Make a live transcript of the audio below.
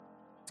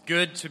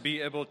Good to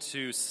be able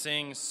to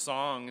sing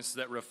songs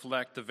that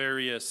reflect the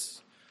various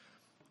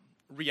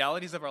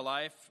realities of our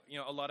life. You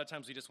know, a lot of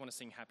times we just want to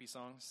sing happy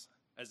songs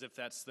as if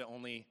that's the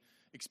only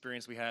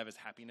experience we have is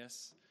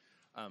happiness.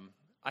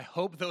 I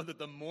hope, though, that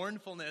the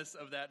mournfulness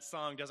of that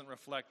song doesn't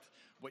reflect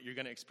what you're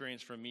going to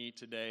experience from me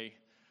today.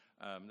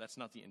 That's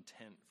not the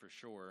intent for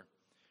sure.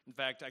 In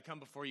fact, I come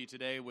before you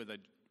today with a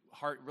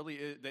heart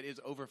really that is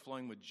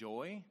overflowing with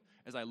joy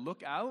as I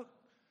look out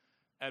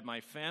at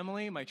my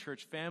family, my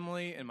church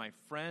family, and my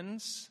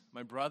friends,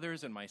 my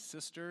brothers and my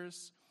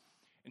sisters,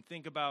 and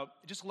think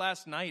about just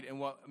last night and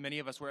what many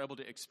of us were able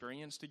to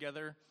experience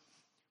together,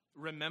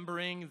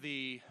 remembering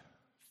the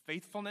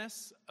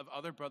faithfulness of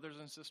other brothers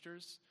and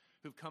sisters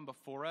who've come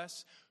before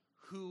us,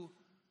 who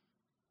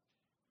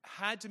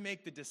had to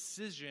make the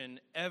decision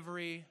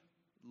every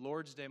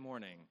Lord's Day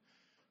morning.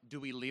 Do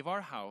we leave our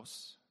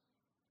house,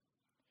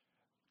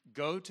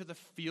 go to the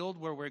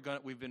field where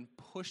we've been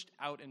pushed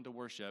out into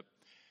worship,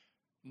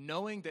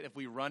 knowing that if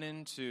we run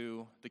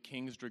into the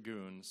King's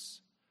Dragoons,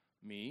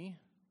 me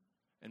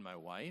and my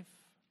wife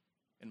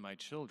and my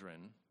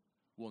children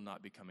will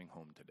not be coming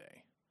home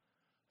today.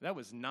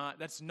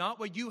 That's not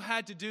what you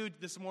had to do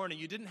this morning.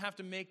 You didn't have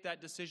to make that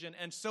decision,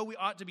 and so we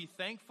ought to be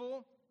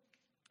thankful.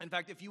 In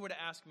fact, if you were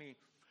to ask me,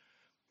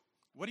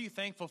 what are you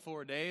thankful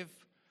for, Dave?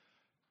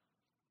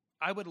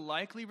 I would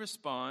likely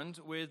respond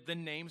with the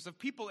names of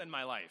people in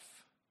my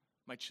life.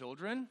 My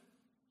children,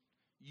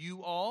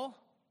 you all,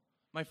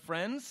 my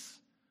friends.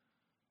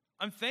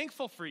 I'm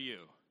thankful for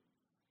you.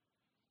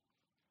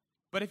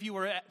 But if you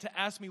were to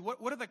ask me, what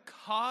are the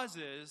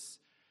causes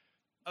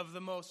of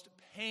the most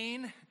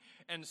pain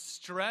and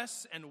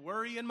stress and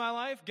worry in my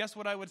life? Guess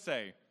what I would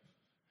say?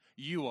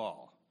 You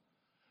all.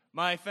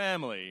 My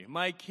family,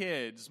 my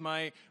kids,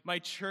 my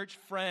church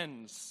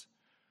friends.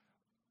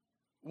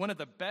 One of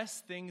the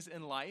best things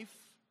in life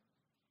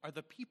are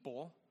the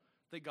people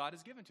that God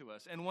has given to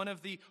us. And one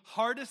of the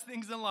hardest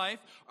things in life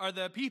are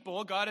the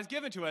people God has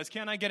given to us.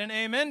 Can I get an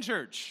amen,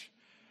 church?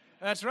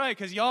 That's right,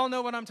 because y'all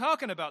know what I'm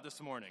talking about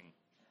this morning.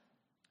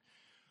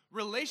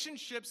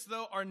 Relationships,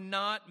 though, are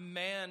not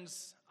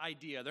man's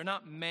idea. They're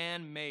not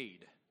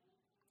man-made.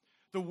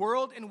 The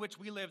world in which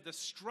we live, the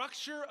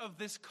structure of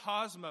this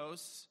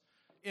cosmos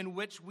in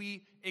which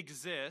we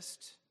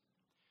exist,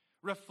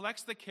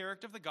 reflects the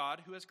character of the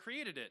God who has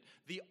created it.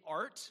 The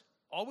art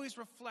always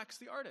reflects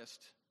the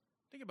artist.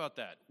 Think about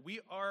that.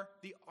 We are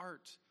the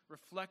art,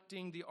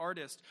 reflecting the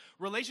artist.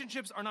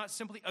 Relationships are not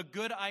simply a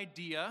good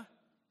idea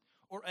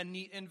or a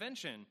neat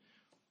invention.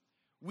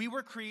 We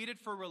were created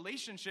for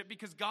relationship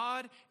because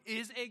God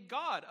is a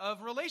God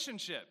of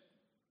relationship.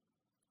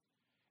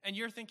 And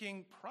you're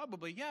thinking,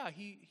 probably, yeah,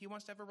 he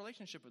wants to have a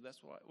relationship with us.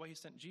 That's why he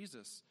sent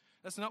Jesus.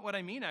 That's not what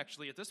I mean,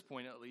 actually, at this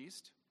point, at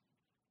least.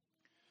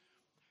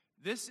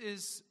 This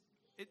is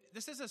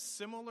a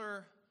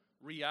similar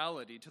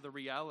reality to the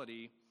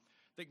reality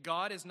that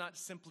God is not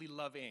simply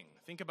loving.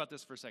 Think about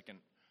this for a second.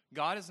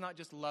 God is not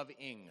just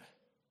loving.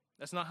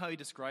 That's not how he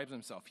describes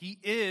himself. He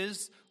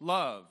is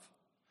love.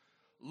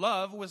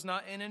 Love was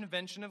not an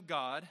invention of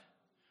God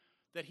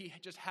that he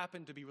just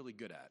happened to be really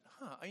good at.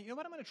 You know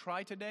what I'm going to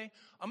try today?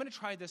 I'm going to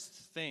try this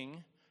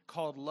thing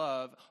called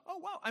love. Oh,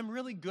 wow, I'm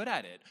really good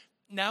at it.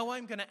 Now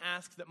I'm going to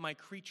ask that my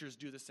creatures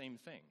do the same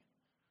thing.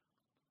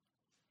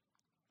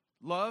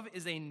 Love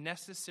is a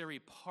necessary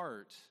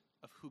part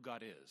of who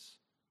God is.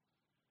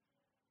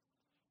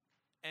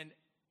 And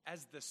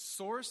as the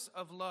source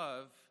of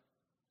love,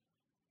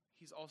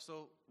 he's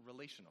also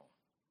relational.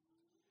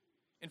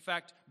 In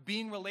fact,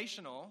 being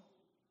relational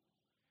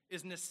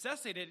is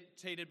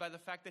necessitated by the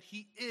fact that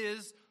he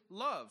is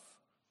love.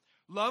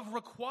 Love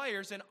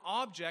requires an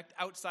object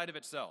outside of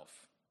itself,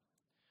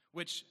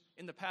 which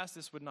in the past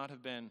this would not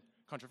have been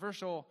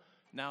controversial.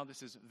 Now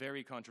this is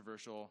very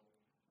controversial.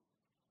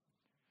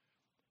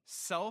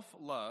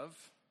 Self-love,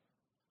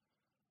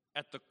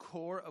 at the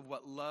core of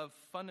what love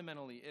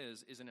fundamentally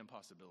is an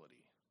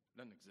impossibility. It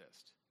doesn't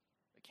exist.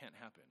 It can't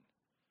happen.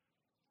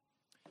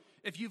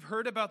 If you've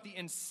heard about the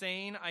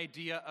insane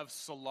idea of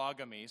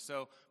sologamy,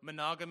 so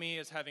monogamy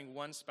is having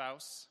one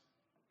spouse,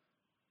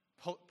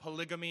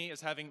 polygamy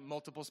is having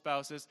multiple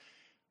spouses.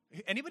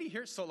 Anybody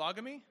hear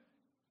sologamy?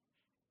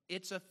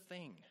 It's a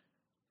thing.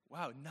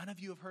 Wow, none of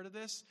you have heard of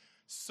this?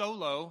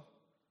 Solo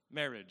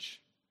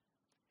marriage.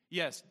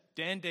 Yes,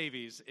 Dan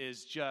Davies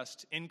is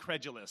just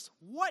incredulous.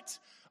 What?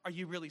 Are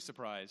you really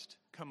surprised?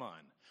 Come on.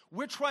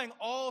 We're trying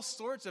all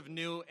sorts of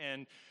new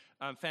and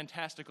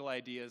fantastical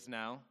ideas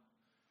now.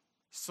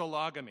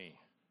 Sologamy,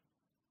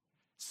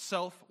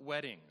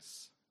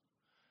 self-weddings.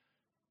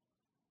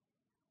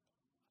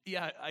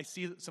 Yeah, I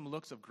see some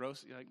looks of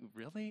gross. You're like,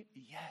 really?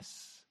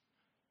 Yes.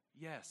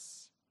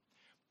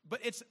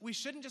 But we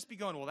shouldn't just be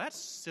going, well, that's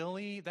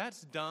silly,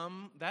 that's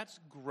dumb, that's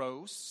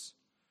gross.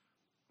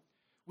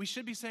 We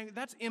should be saying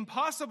that's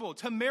impossible.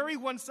 To marry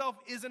oneself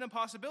is an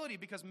impossibility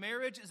because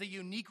marriage is a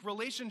unique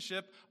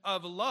relationship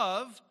of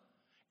love,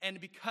 and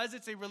because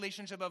it's a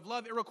relationship of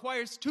love, it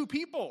requires two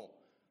people.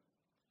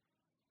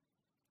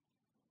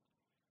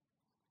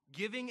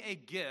 Giving a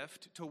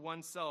gift to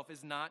oneself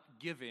is not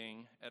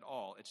giving at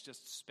all. It's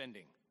just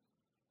spending.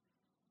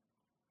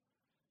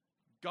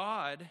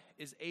 God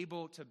is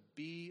able to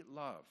be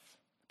love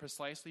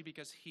precisely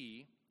because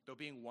he, though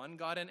being one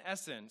God in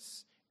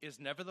essence, is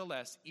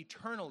nevertheless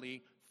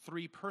eternally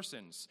three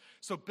persons.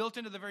 So built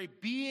into the very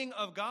being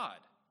of God,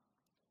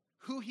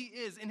 who he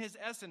is in his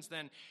essence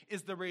then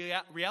is the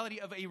reality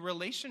of a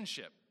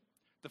relationship.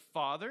 The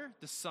Father,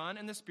 the Son,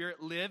 and the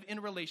Spirit live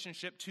in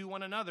relationship to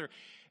one another.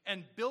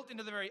 And built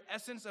into the very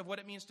essence of what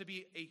it means to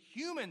be a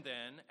human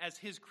then, as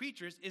his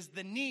creatures, is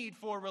the need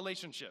for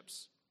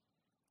relationships.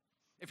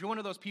 If you're one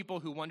of those people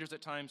who wonders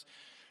at times,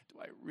 do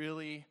I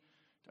really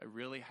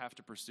have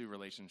to pursue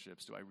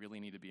relationships? Do I really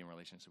need to be in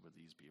relationship with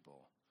these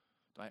people?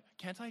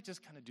 Can't I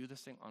just kind of do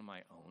this thing on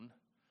my own?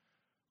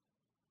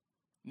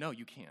 No,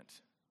 you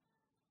can't.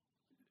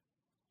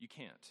 You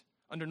can't.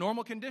 Under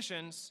normal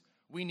conditions,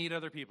 we need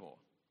other people.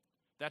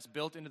 That's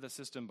built into the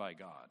system by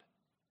God.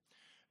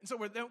 And so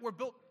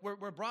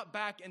we're brought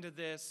back into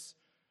this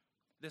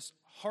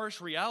harsh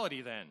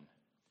reality then,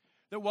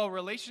 that while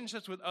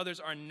relationships with others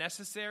are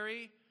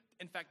necessary,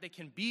 in fact, they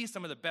can be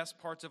some of the best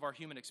parts of our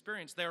human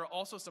experience, they are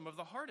also some of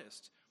the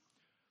hardest.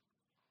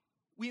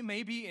 We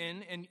may be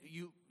in, and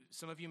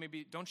some of you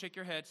maybe, don't shake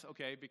your heads,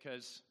 okay,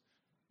 because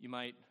we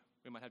might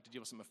have to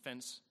deal with some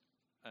offense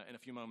in a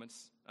few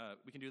moments.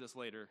 We can do this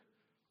later.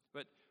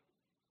 But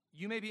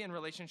you may be in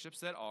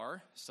relationships that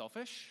are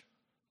selfish,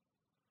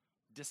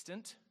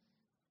 distant,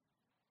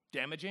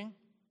 damaging.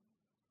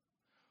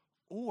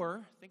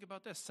 Or, think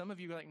about this, some of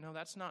you are like, no,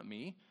 that's not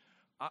me.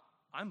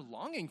 I'm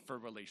longing for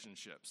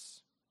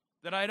relationships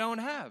that I don't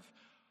have.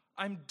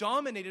 I'm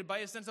dominated by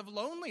a sense of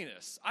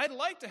loneliness. I'd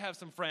like to have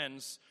some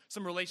friends,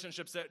 some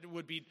relationships that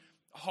would be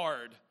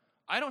hard.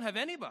 I don't have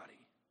anybody.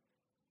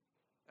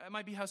 That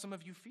might be how some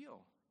of you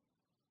feel.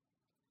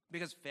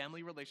 Because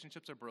family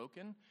relationships are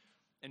broken,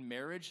 and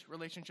marriage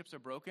relationships are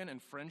broken,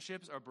 and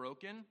friendships are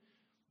broken.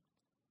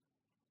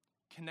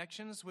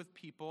 Connections with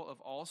people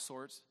of all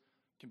sorts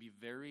can be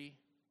very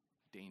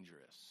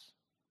dangerous.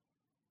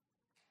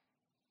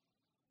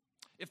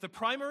 If the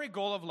primary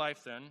goal of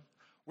life, then,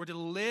 were to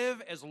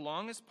live as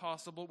long as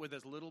possible with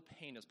as little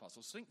pain as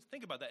possible. So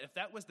think about that. If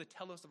that was the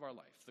telos of our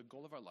life, the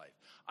goal of our life,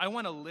 I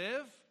want to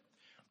live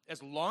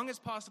as long as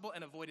possible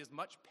and avoid as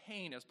much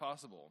pain as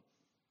possible,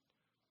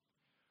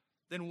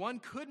 then one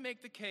could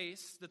make the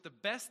case that the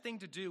best thing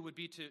to do would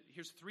be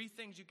here's three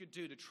things you could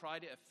do to try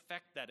to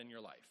affect that in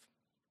your life.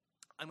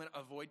 I'm going to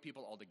avoid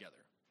people altogether.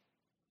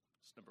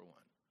 That's number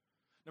one.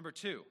 Number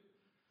two,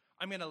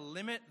 I'm going to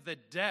limit the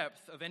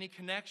depth of any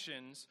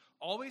connections,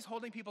 always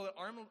holding people at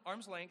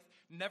arm's length,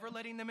 never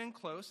letting them in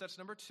close. That's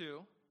number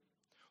two.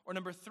 Or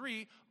number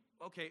three,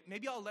 okay,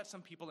 maybe I'll let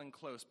some people in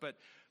close, but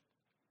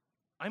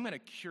I'm going to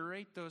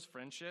curate those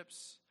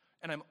friendships,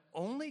 and I'm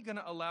only going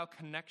to allow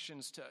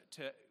connections to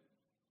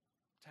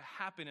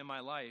happen in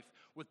my life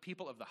with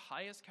people of the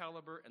highest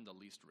caliber and the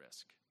least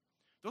risk.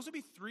 Those would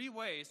be three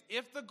ways,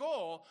 if the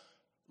goal,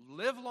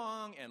 live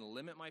long and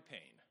limit my pain.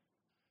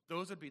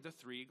 Those would be the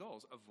three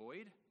goals.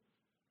 Avoid,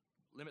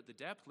 limit the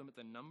depth, limit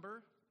the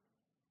number.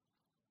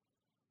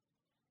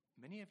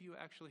 Many of you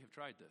actually have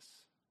tried this.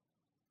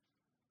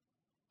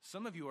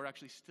 Some of you are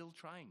actually still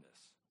trying this.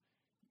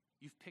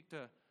 You've picked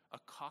a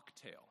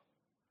cocktail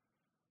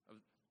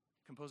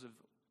composed of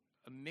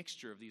a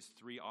mixture of these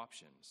three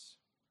options.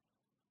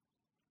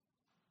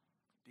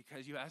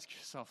 Because you ask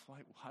yourself,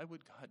 why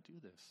would God do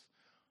this?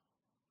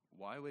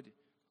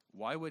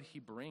 Why would he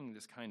bring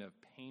this kind of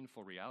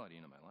painful reality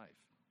into my life?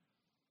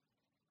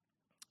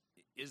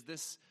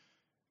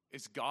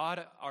 If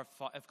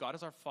God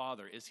is our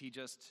Father, is he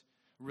just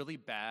really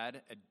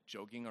bad at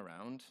joking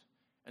around?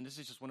 And this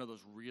is just one of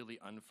those really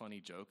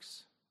unfunny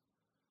jokes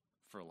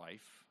for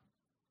life?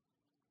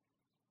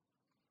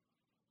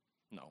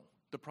 No.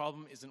 The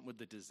problem isn't with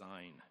the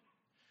design,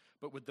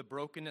 but with the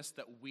brokenness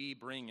that we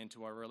bring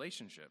into our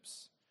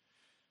relationships.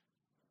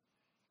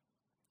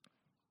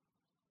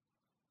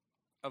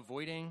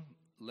 Avoiding,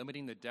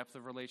 limiting the depth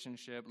of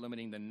relationship,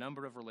 limiting the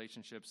number of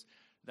relationships,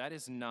 that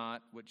is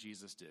not what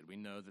Jesus did. We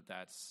know that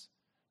that's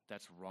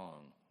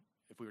wrong.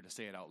 If we were to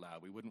say it out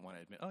loud, we wouldn't want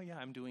to admit, oh yeah,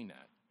 I'm doing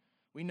that.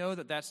 We know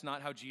that that's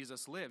not how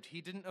Jesus lived.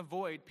 He didn't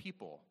avoid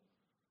people.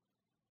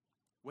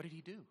 What did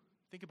he do?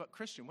 Think about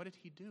Christian. What did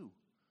he do?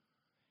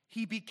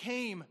 He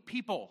became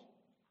people.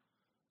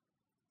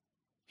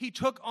 He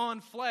took on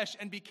flesh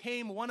and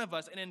became one of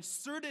us and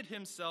inserted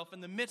himself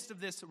in the midst of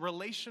this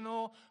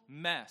relational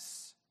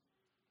mess.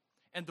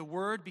 And the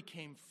Word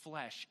became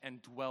flesh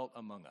and dwelt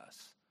among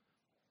us.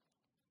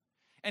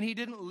 And he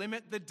didn't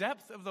limit the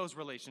depth of those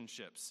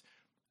relationships.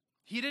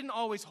 He didn't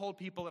always hold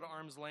people at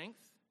arm's length,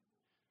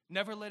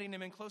 never letting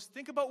them in close.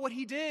 Think about what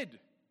he did.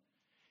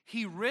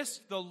 He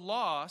risked the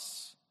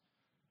loss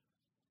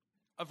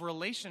of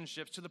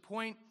relationships to the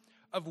point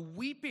of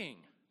weeping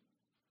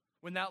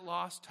when that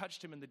loss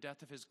touched him in the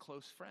death of his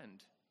close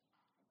friend.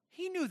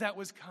 He knew that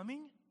was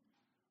coming,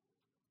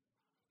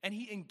 and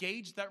he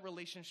engaged that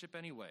relationship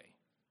anyway.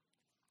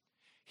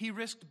 He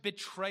risked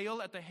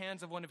betrayal at the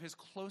hands of one of his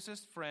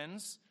closest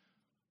friends,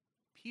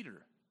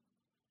 Peter,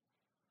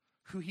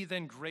 who he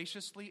then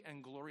graciously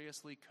and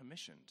gloriously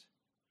commissioned.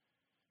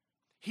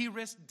 He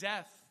risked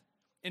death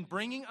in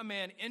bringing a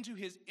man into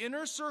his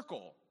inner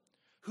circle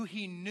who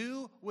he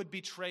knew would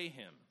betray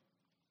him.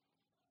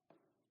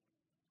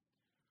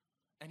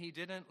 And he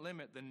didn't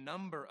limit the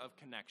number of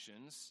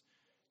connections,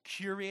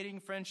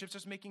 curating friendships,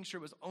 just making sure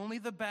it was only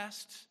the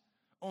best,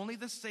 only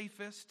the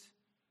safest.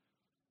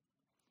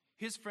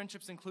 His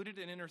friendships included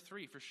an inner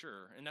three for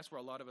sure. And that's where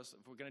a lot of us,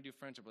 if we're going to do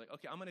friendship, we're like,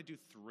 okay, I'm going to do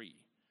 3.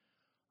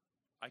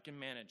 I can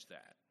manage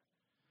that.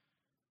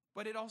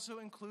 But it also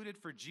included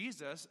for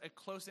Jesus a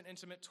close and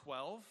intimate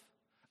 12,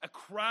 a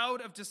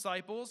crowd of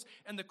disciples,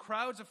 and the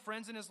crowds of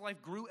friends in his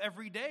life grew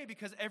every day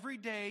because every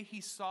day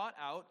he sought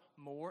out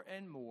more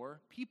and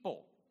more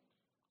people.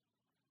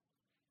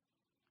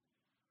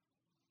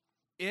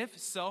 If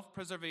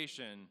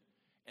self-preservation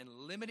and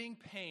limiting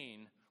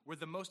pain were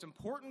the most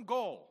important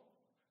goal,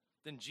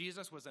 then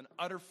Jesus was an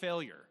utter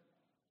failure.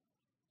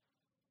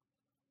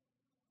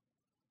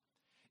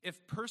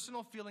 If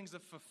personal feelings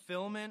of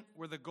fulfillment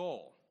were the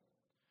goal,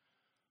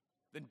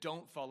 then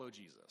don't follow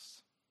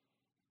Jesus.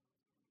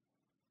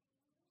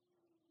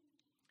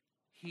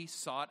 He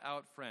sought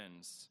out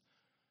friends,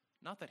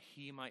 not that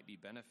he might be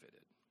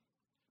benefited,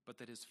 but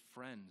that his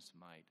friends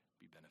might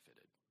be benefited.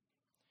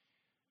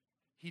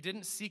 He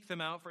didn't seek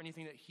them out for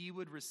anything that he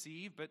would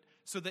receive, but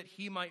so that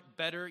he might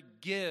better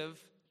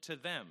give to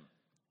them.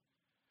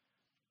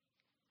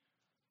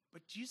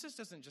 But Jesus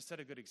doesn't just set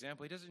a good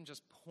example. He doesn't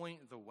just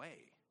point the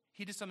way.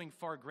 He did something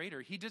far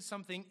greater. He did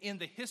something in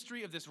the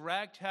history of this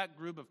ragtag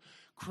group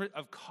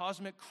of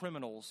cosmic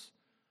criminals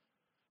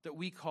that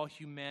we call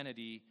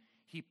humanity.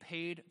 He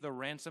paid the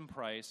ransom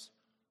price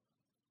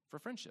for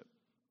friendship.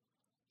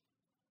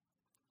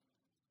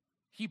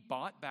 He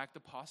bought back the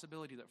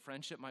possibility that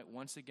friendship might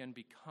once again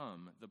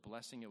become the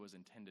blessing it was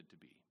intended to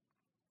be.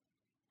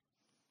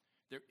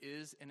 There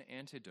is an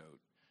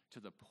antidote to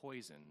the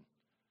poison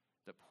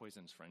that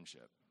poisons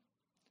friendship.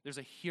 There's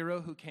a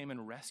hero who came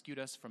and rescued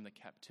us from the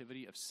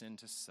captivity of sin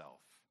to self.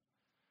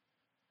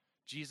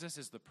 Jesus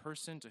is the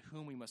person to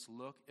whom we must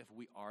look if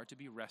we are to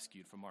be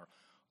rescued from our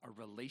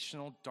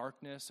relational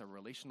darkness, our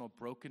relational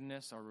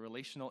brokenness, our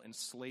relational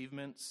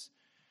enslavements.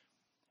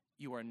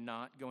 You are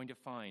not going to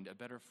find a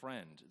better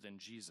friend than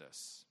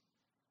Jesus.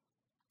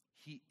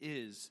 He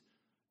is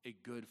a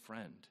good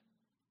friend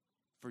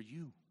for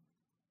you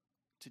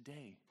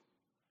today,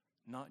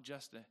 not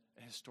just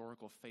a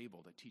historical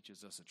fable that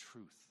teaches us a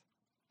truth.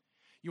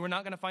 You are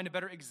not going to find a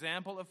better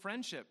example of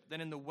friendship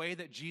than in the way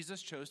that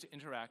Jesus chose to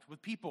interact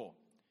with people.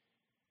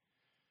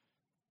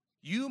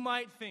 You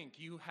might think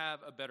you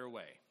have a better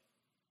way,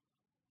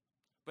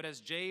 but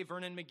as J.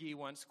 Vernon McGee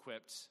once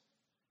quipped,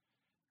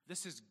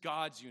 this is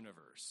God's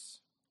universe,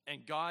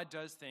 and God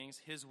does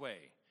things his way.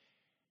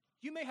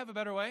 You may have a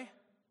better way,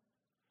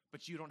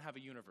 but you don't have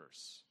a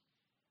universe.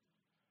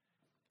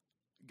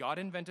 God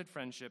invented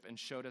friendship and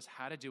showed us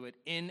how to do it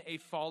in a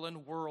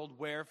fallen world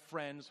where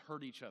friends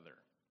hurt each other.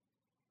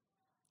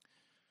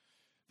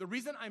 The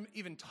reason I'm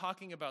even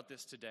talking about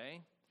this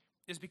today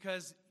is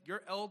because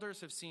your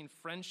elders have seen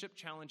friendship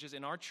challenges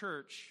in our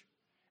church,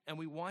 and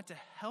we want to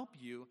help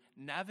you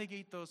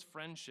navigate those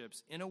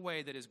friendships in a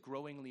way that is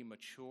growingly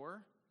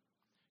mature,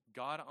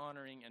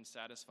 God-honoring, and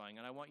satisfying.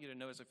 And I want you to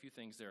notice a few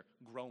things there.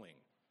 Growing.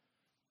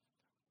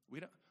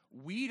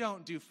 We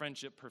don't do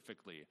friendship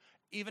perfectly.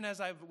 Even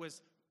as I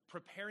was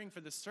preparing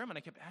for this sermon, I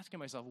kept asking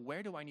myself,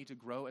 where do I need to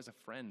grow as a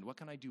friend? What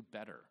can I do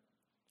better?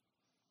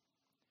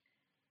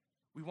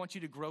 We want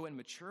you to grow in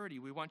maturity.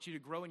 We want you to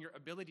grow in your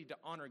ability to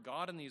honor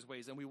God in these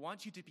ways. And we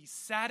want you to be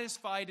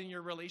satisfied in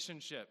your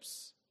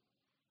relationships.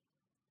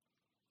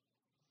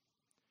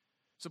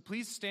 So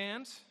please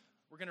stand.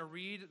 We're going to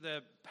read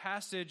the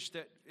passage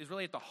that is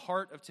really at the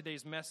heart of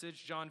today's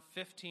message, John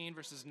 15,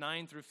 verses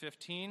 9 through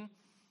 15.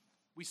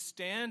 We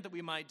stand that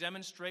we might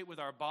demonstrate with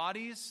our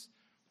bodies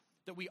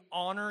that we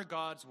honor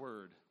God's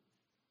word.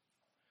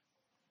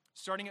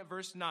 Starting at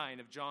verse 9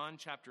 of John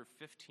chapter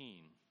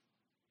 15.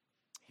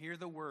 Hear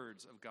the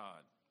words of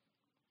God.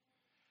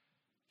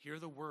 Hear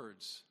the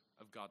words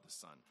of God the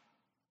Son.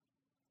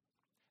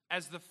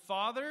 As the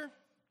Father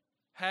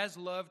has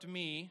loved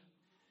me,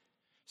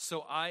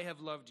 so I have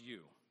loved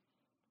you.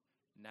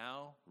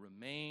 Now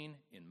remain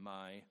in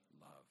my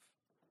love.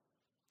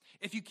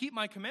 If you keep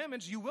my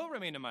commandments, you will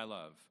remain in my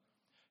love,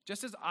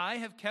 just as I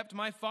have kept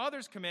my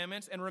Father's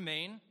commandments and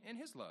remain in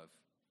his love.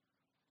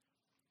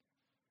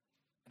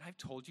 And I've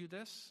told you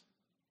this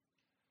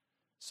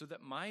so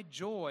that my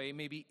joy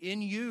may be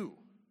in you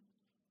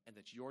and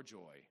that your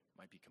joy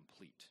might be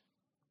complete.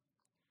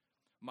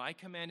 My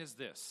command is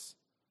this: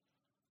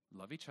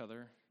 love each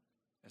other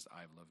as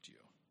I've loved you.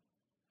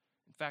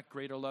 In fact,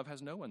 greater love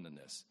has no one than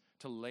this,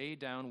 to lay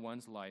down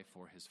one's life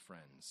for his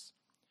friends.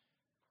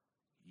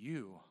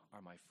 You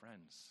are my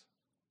friends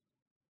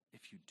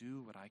if you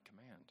do what I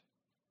command.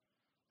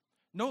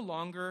 No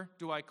longer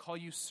do I call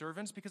you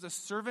servants, because a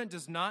servant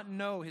does not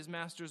know his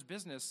master's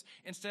business.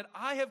 Instead,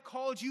 I have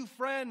called you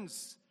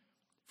friends.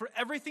 For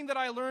everything that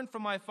I learned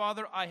from my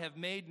Father, I have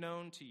made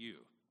known to you.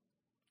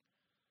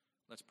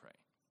 Let's pray.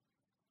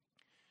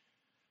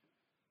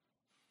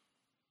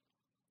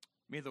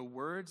 May the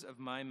words of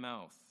my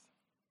mouth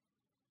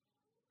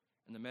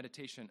and the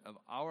meditation of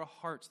our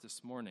hearts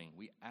this morning,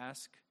 we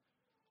ask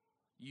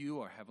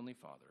you, our Heavenly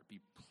Father, be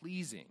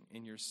pleasing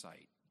in your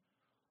sight,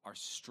 our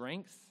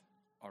strength,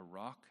 our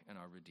rock, and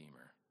our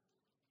Redeemer.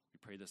 We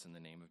pray this in the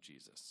name of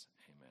Jesus.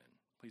 Amen.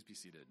 Please be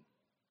seated.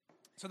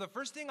 So the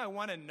first thing I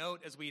want to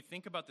note as we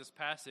think about this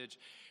passage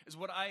is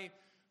what I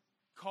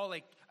call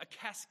a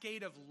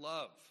cascade of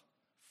love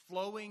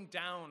flowing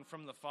down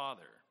from the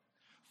Father.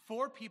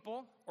 4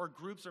 people or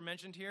groups are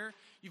mentioned here.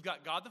 You've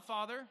got God the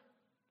Father,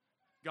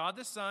 God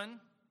the Son,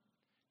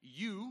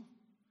 you,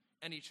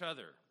 and each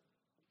other.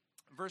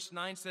 Verse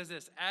 9 says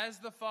this, as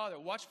the Father,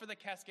 watch for the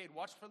cascade,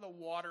 watch for the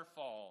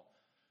waterfall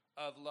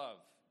of love.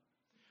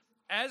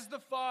 As the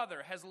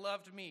Father has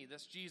loved me,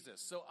 that's Jesus,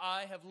 so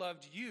I have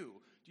loved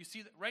you. Do you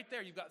see that right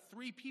there? You've got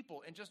 3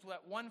 people in just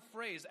that one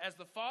phrase. As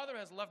the Father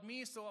has loved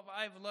me, so have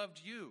I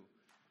loved you.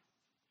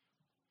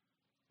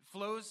 It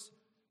flows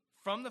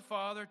from the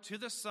Father to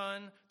the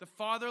Son. The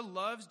Father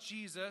loves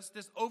Jesus.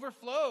 This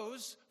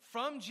overflows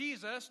from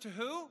Jesus to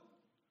who?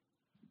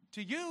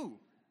 To you.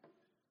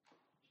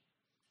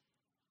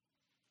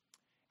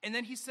 And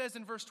then he says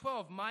in verse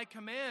 12, my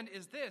command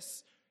is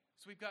this.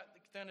 So we've got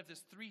kind of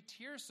this 3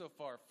 tiers so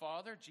far.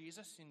 Father,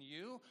 Jesus, and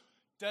you.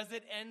 Does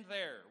it end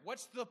there?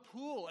 What's the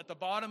pool at the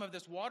bottom of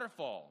this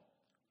waterfall?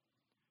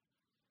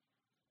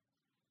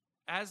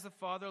 As the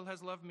Father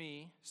has loved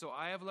me, so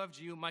I have loved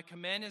you. My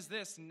command is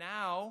this,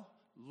 now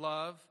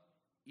love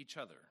each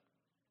other.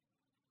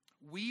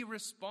 We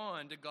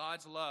respond to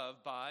God's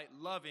love by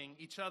loving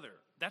each other.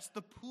 That's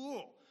the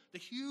pool, the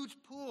huge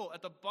pool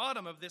at the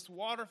bottom of this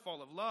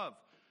waterfall of love.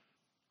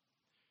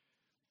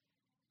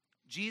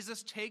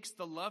 Jesus takes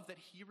the love that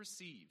he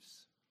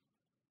receives.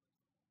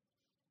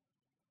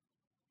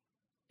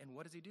 And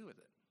what does he do with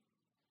it?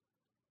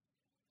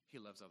 He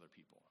loves other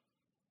people.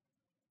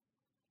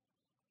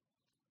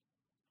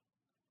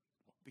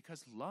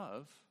 Because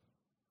love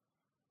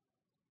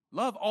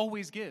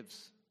always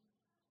gives.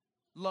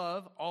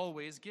 Love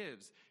always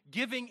gives.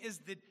 Giving is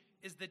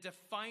the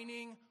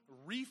defining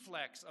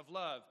reflex of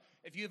love.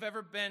 If you've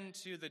ever been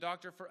to the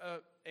doctor for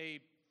a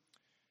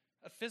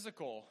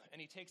physical,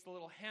 and he takes the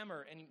little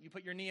hammer, and you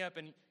put your knee up,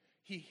 and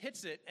he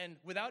hits it, and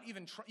without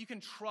even you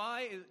can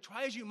try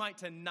as you might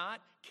to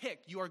not kick,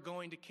 you are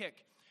going to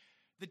kick.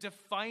 The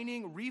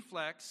defining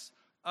reflex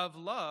of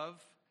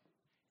love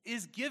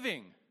is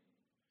giving.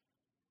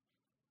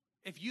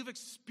 If you've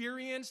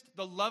experienced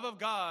the love of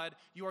God,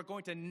 you are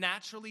going to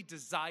naturally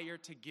desire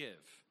to give.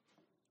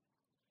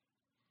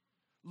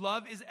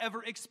 Love is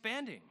ever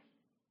expanding.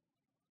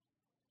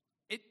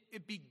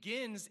 It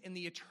begins in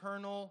the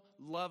eternal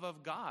love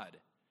of God.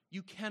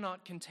 You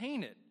cannot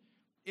contain it.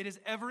 It is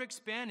ever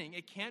expanding.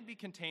 It can't be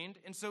contained,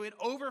 and so it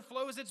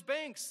overflows its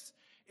banks.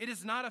 It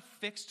is not a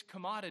fixed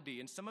commodity.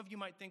 And some of you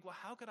might think, well,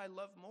 how could I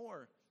love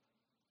more?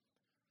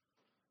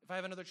 If I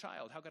have another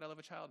child, how could I love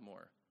a child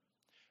more?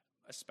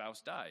 A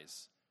spouse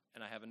dies,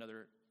 and I have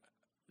another,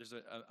 there's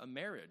a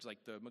marriage like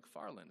the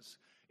McFarlands.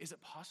 Is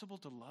it possible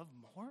to love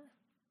more?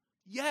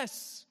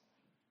 Yes,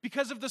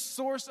 because of the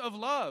source of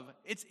love.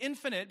 It's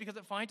infinite because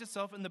it finds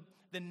itself in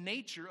the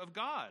nature of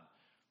God.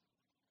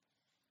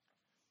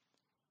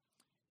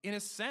 In a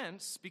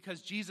sense,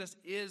 because Jesus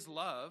is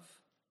love,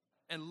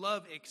 and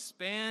love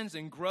expands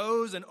and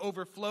grows and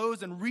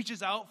overflows and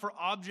reaches out for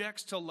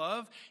objects to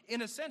love,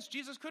 in a sense,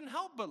 Jesus couldn't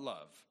help but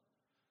love.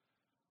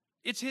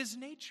 It's his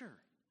nature.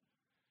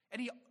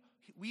 And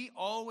we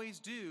always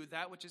do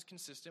that which is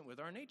consistent with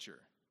our nature.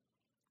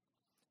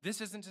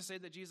 This isn't to say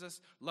that Jesus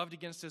loved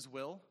against his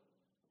will.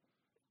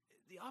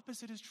 The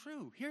opposite is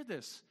true. Hear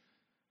this.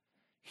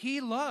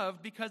 He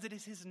loved because it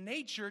is his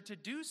nature to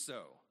do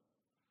so.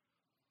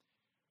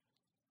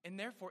 And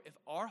therefore, if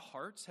our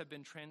hearts have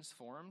been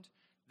transformed,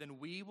 then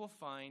we will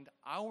find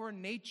our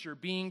nature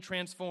being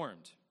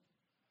transformed.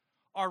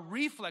 Our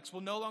reflex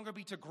will no longer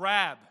be to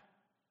grab,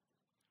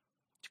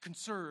 to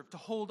conserve, to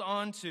hold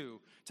on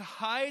to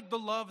hide the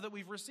love that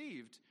we've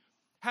received.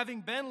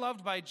 Having been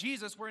loved by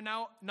Jesus, we're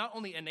now not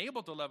only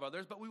enabled to love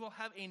others, but we will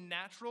have a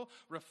natural,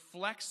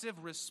 reflexive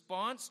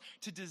response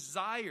to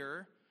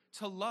desire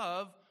to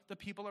love the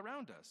people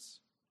around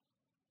us.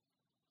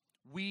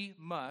 We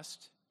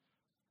must,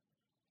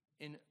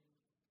 in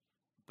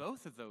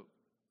both of the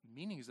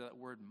meanings of that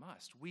word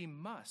must, we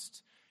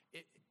must.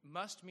 It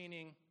must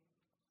meaning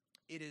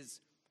it is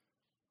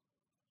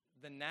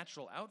the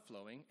natural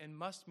outflowing, and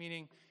must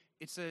meaning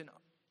it's an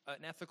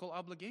ethical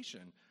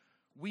obligation.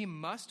 We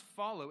must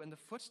follow in the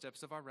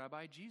footsteps of our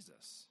Rabbi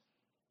Jesus.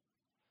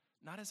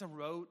 Not as a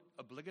rote,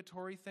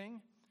 obligatory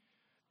thing,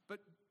 but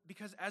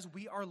because as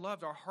we are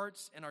loved, our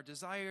hearts and our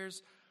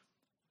desires,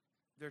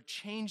 they're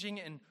changing,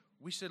 and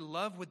we should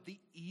love with the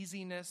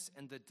easiness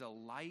and the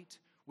delight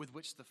with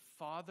which the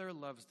Father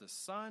loves the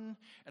Son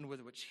and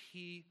with which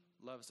he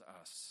loves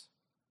us.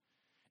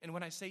 And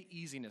when I say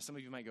easiness, some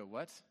of you might go,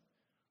 what?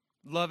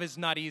 Love is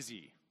not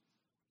easy.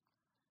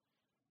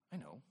 I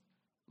know.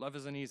 Love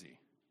isn't easy.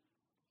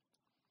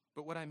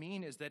 But what I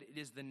mean is that it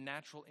is the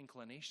natural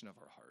inclination of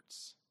our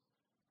hearts.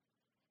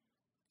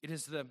 It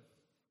is the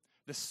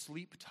the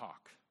sleep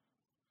talk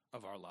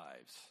of our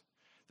lives,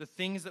 the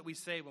things that we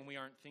say when we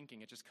aren't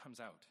thinking, it just comes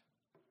out.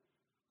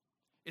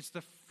 It's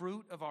the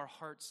fruit of our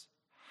heart's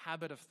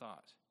habit of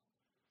thought,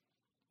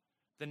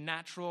 the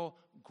natural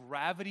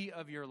gravity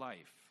of your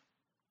life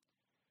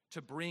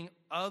to bring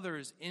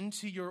others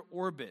into your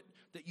orbit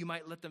that you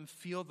might let them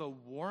feel the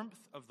warmth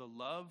of the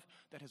love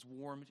that has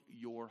warmed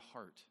your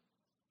heart.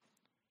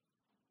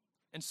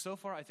 And so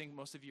far, I think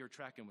most of you are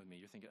tracking with me.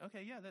 You're thinking,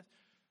 okay, yeah, that's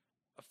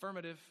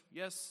affirmative.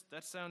 Yes,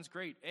 that sounds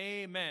great.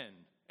 Amen.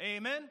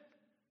 Amen?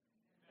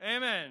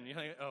 Amen. You're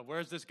like, oh,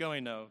 where's this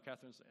going now?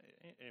 Catherine's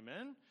saying,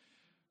 amen?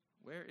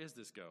 Where is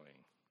this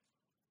going?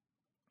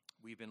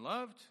 We've been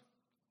loved.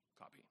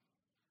 Copy.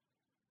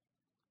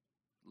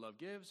 Love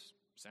gives.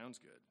 Sounds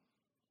good.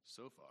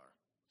 So far,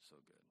 so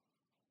good.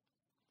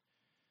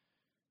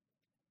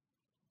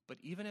 But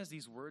even as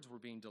these words were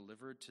being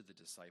delivered to the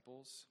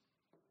disciples,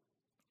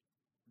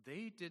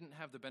 they didn't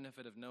have the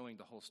benefit of knowing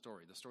the whole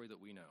story, the story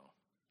that we know.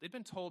 They'd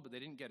been told, but they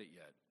didn't get it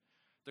yet.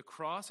 The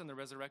cross and the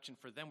resurrection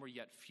for them were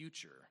yet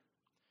future.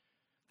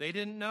 They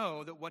didn't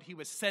know that what he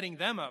was setting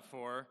them up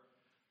for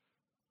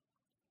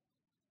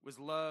was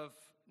love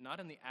not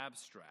in the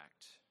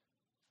abstract,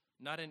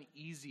 not an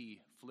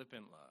easy,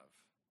 flippant love.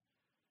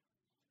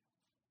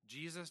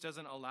 Jesus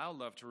doesn't allow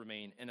love to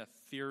remain an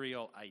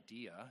ethereal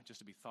idea, just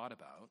to be thought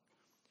about.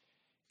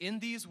 In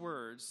these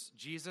words,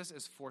 Jesus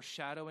is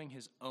foreshadowing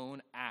his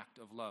own act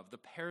of love, the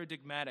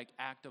paradigmatic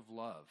act of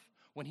love,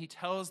 when he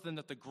tells them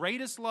that the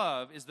greatest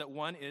love is that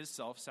one is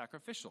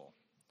self-sacrificial,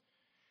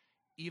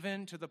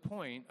 even to the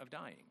point of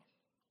dying,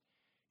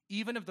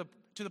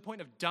 to the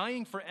point of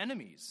dying for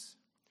enemies.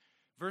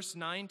 Verse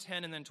 9,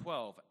 10, and then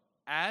 12,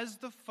 as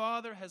the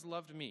Father has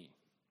loved me,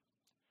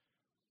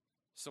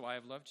 so I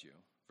have loved you.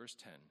 Verse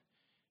 10,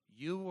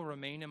 you will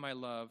remain in my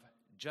love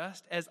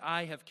just as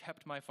I have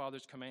kept my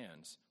Father's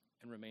commands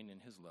and remain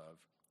in his love.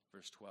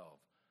 Verse 12,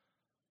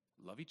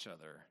 love each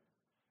other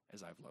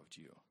as I've loved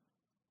you.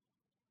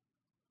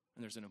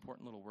 And there's an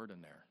important little word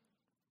in there.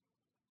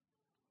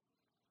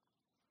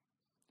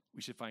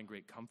 We should find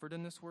great comfort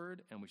in this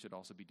word, and we should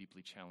also be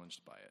deeply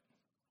challenged by it.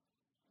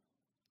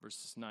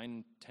 Verses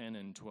 9, 10,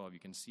 and 12, you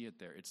can see it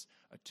there. It's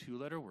a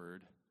two-letter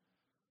word.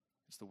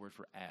 It's the word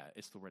for as.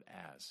 It's the word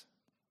as.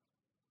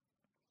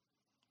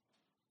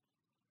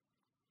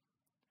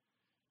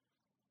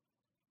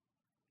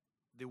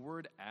 The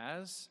word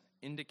as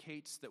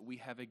indicates that we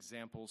have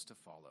examples to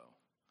follow.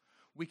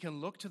 We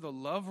can look to the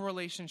love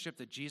relationship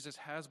that Jesus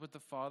has with the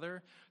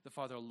Father. The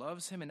Father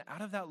loves him, and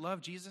out of that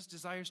love, Jesus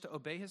desires to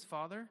obey his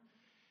Father.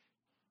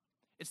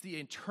 It's the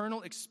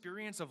internal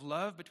experience of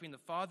love between the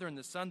Father and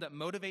the Son that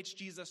motivates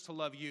Jesus to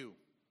love you.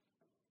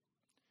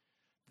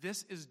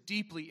 This is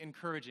deeply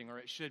encouraging, or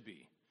it should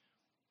be,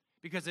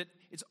 because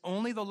it's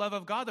only the love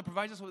of God that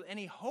provides us with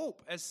any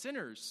hope as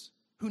sinners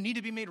who need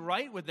to be made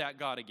right with that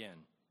God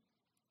again.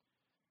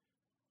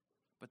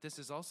 But this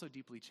is also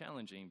deeply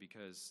challenging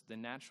because the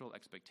natural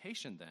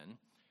expectation then,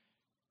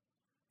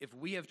 if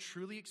we have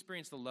truly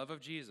experienced the love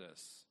of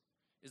Jesus,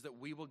 is that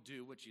we will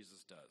do what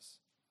Jesus does.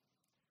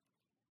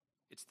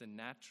 It's the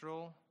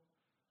natural,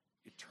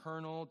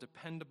 eternal,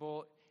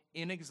 dependable,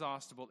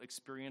 inexhaustible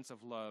experience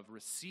of love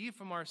received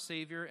from our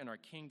Savior and our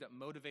King that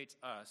motivates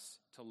us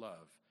to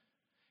love.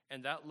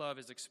 And that love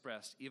is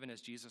expressed, even as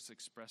Jesus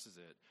expresses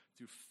it,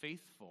 through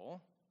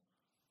faithful,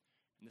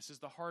 and this is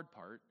the hard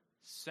part,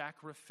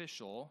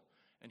 sacrificial,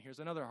 and here's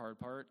another hard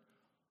part,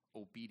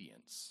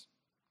 obedience.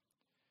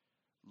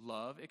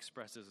 Love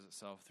expresses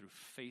itself through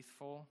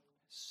faithful,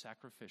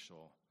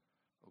 sacrificial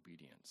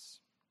obedience.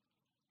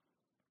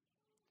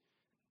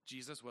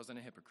 Jesus wasn't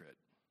a hypocrite.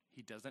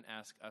 He doesn't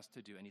ask us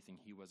to do anything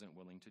he wasn't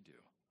willing to do.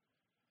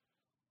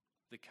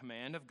 The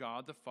command of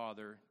God the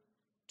Father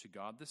to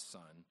God the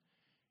Son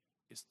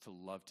is to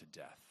love to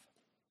death.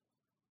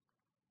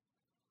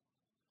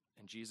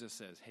 And Jesus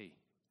says, hey,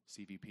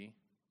 CVP,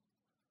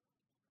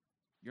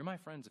 you're my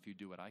friends if you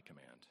do what I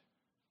command.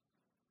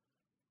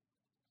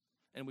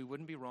 And we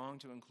wouldn't be wrong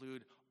to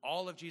include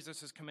all of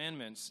Jesus'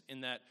 commandments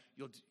in that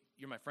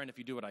you're my friend if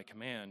you do what I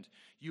command.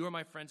 You are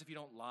my friends if you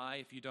don't lie,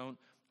 if you don't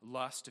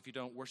lust, if you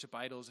don't worship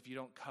idols, if you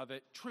don't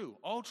covet. True,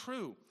 all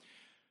true.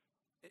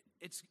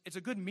 It's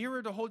a good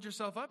mirror to hold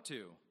yourself up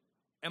to.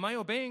 Am I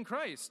obeying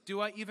Christ?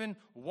 Do I even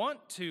want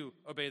to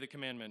obey the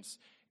commandments?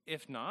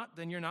 If not,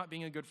 then you're not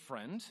being a good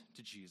friend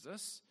to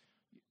Jesus.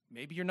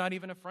 Maybe you're not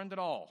even a friend at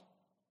all.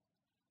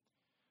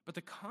 But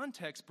the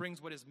context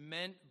brings what is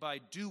meant by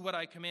do what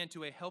I command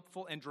to a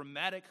helpful and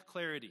dramatic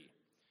clarity.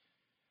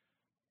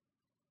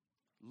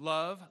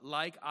 Love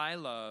like I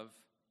love.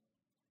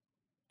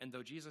 And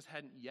though Jesus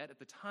hadn't yet at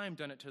the time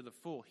done it to the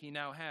full, he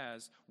now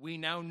has. We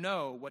now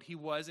know what he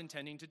was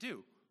intending to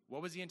do.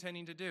 What was he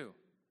intending to do?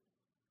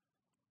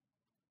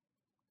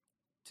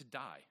 To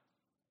die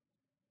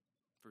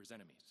for his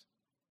enemies.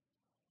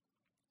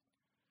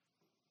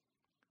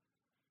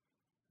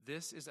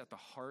 This is at the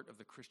heart of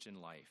the Christian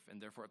life, and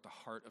therefore at the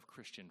heart of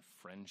Christian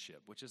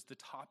friendship, which is the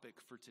topic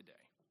for today.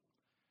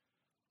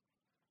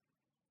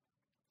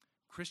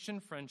 Christian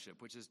friendship,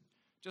 which is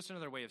just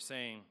another way of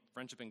saying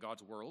friendship in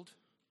God's world,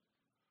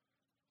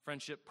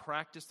 friendship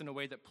practiced in a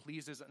way that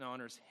pleases and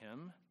honors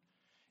him,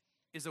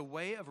 is a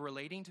way of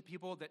relating to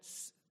people that,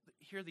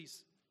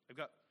 I've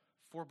got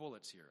 4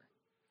 bullets here.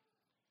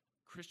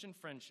 Christian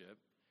friendship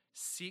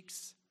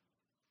seeks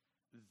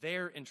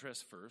their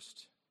interests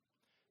first,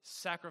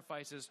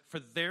 sacrifices for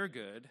their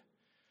good,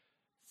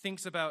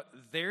 thinks about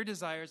their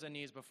desires and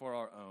needs before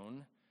our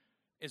own,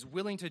 is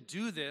willing to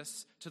do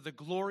this to the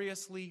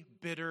gloriously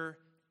bitter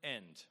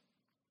end.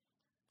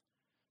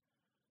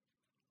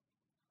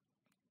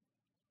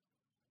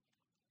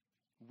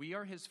 We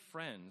are his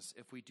friends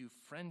if we do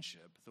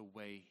friendship the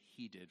way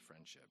he did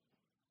friendship.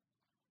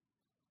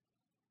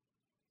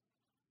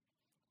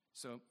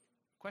 So,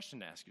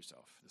 question to ask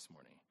yourself this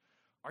morning.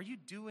 Are you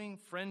doing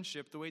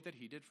friendship the way that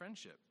he did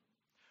friendship?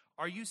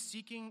 Are you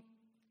seeking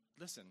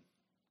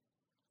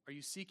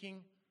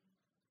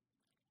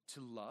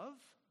to love?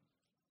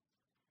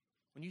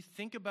 When you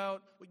think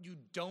about what you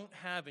don't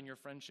have in your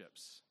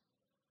friendships,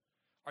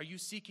 are you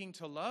seeking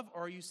to love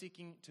or are you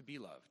seeking to be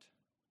loved?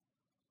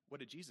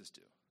 What did Jesus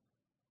do?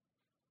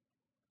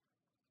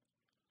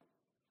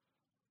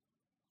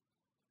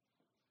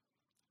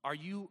 Are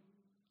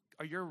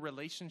your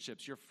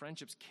relationships, your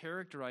friendships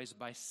characterized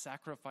by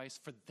sacrifice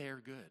for their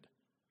good?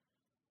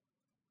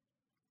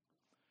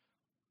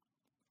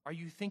 Are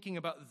you thinking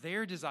about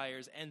their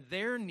desires and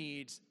their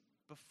needs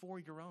before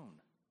your own?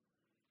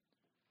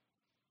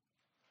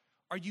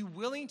 Are you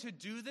willing to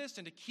do this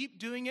and to keep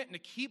doing it and to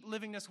keep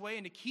living this way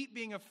and to keep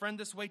being a friend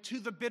this way to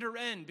the bitter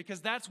end? Because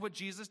that's what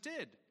Jesus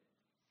did.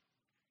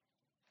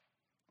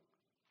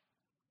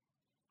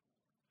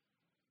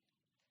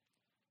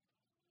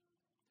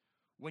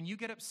 When you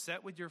get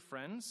upset with your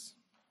friends,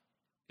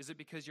 is it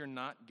because you're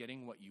not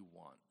getting what you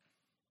want?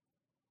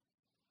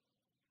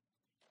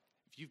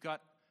 If you've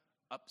got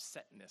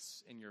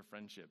upsetness in your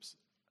friendships,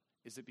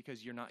 is it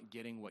because you're not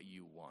getting what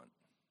you want?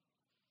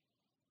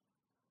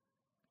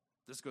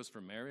 This goes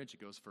for marriage,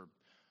 it goes for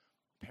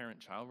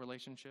parent-child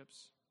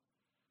relationships.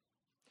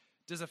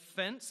 Does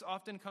offense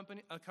often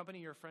accompany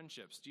your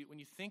friendships? When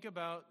you think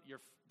about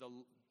the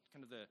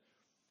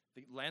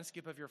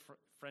landscape of your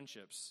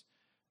friendships,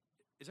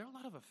 is there a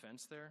lot of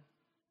offense there?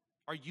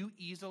 Are you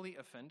easily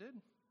offended?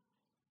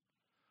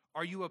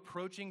 Are you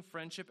approaching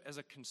friendship as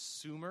a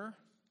consumer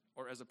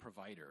or as a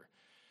provider?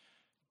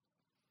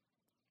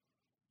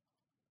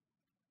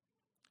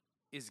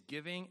 Is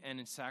giving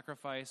and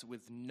sacrifice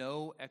with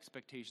no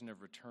expectation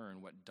of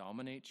return what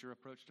dominates your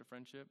approach to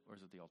friendship, or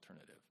is it the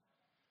alternative?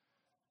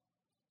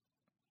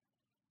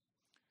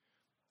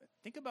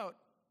 Think about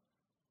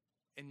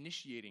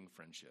initiating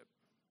friendship.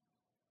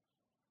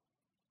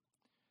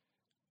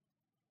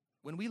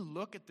 When we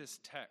look at this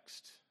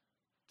text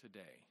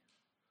today,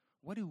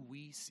 what do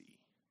we see?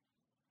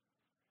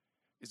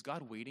 Is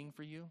God waiting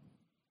for you?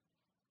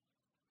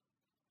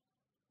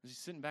 Is he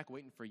sitting back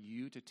waiting for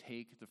you to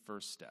take the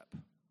first step?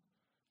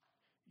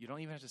 You don't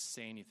even have to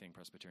say anything,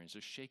 Presbyterians.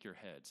 Just shake your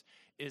heads.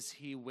 Is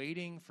he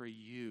waiting for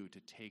you to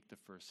take the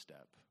first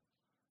step?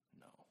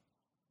 No.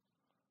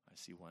 I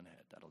see one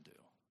head. That'll do.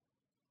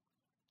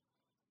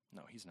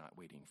 No, he's not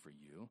waiting for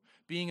you.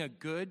 Being a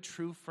good,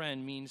 true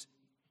friend means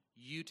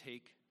you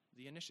take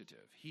the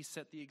initiative. He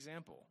set the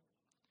example.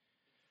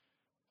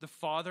 The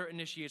Father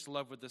initiates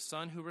love with the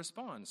Son, who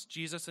responds.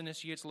 Jesus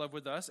initiates love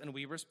with us, and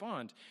we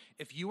respond.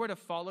 If you are to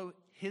follow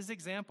his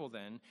example,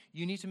 then,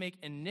 you need to make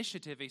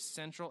initiative a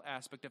central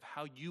aspect of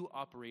how you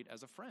operate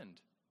as a friend.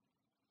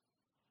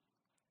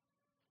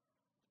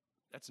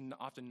 That's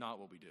often not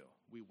what we do.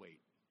 We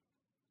wait.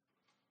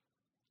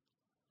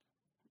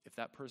 If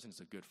that person is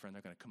a good friend,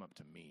 they're going to come up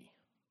to me.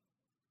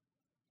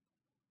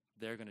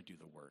 They're going to do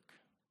the work,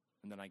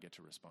 and then I get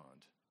to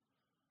respond.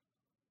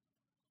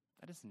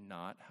 That is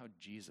not how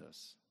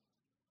Jesus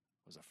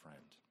was a friend.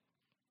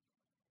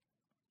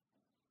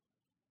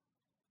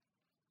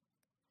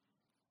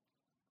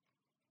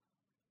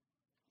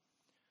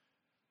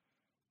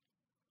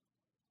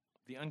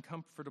 The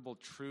uncomfortable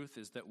truth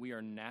is that we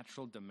are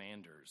natural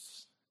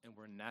demanders and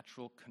we're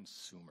natural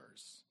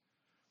consumers.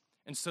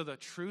 And so the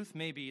truth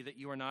may be that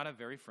you are not a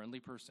very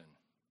friendly person.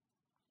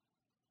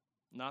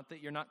 Not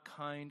that you're not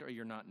kind or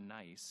you're not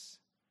nice,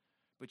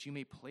 but you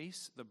may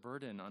place the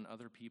burden on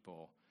other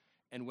people.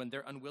 And when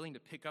they're unwilling to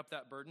pick up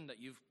that burden that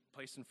you've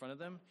placed in front of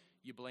them,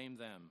 you blame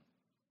them.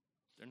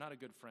 They're not a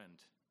good friend.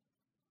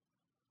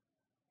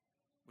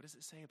 What does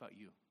it say about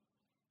you?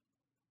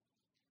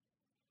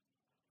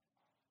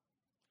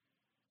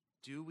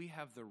 Do we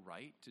have the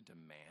right to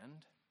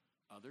demand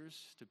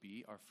others to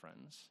be our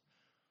friends?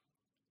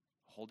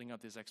 Holding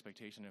up this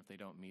expectation, if they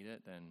don't meet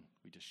it, then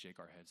we just shake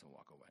our heads and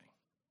walk away.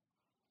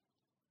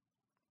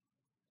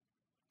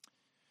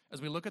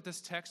 As we look at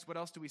this text, what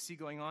else do we see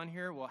going on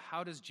here? Well,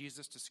 how does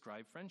Jesus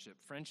describe friendship?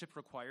 Friendship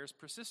requires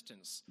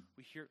persistence.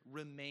 We hear,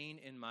 remain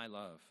in my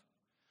love.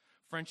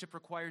 Friendship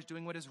requires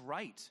doing what is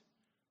right.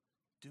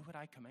 Do what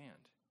I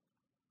command.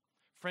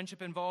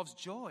 Friendship involves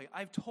joy.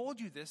 I've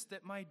told you this,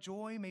 that my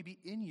joy may be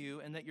in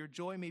you and that your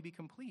joy may be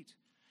complete.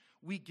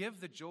 We give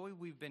the joy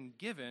we've been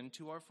given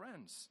to our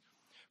friends.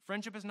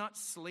 Friendship is not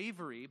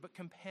slavery, but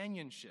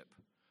companionship.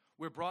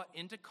 We're brought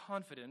into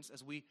confidence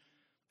as we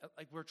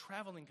Like we're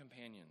traveling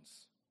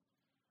companions,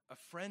 a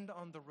friend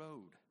on the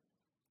road.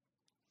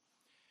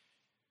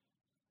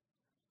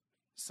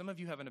 Some of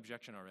you have an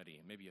objection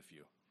already, maybe a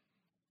few.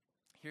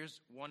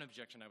 Here's one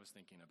objection I was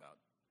thinking about.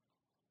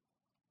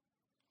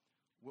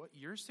 What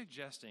you're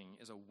suggesting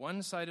is a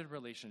one-sided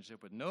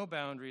relationship with no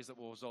boundaries that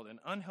will result in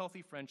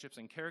unhealthy friendships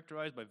and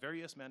characterized by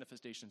various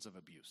manifestations of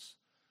abuse.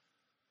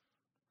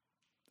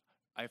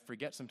 I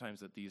forget sometimes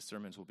that these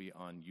sermons will be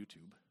on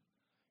YouTube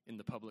in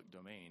the public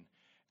domain,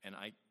 and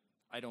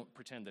I don't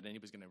pretend that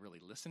anybody's going to really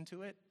listen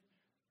to it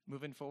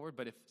moving forward,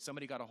 but if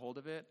somebody got a hold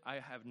of it, I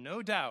have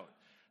no doubt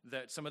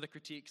that some of the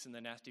critiques and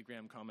the nasty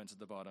gram comments at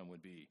the bottom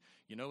would be,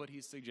 you know what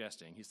he's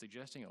suggesting? He's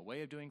suggesting a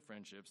way of doing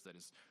friendships that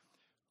is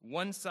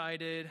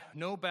one-sided,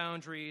 no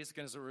boundaries,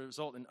 going to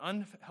result in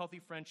unhealthy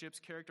friendships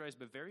characterized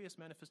by various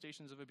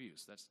manifestations of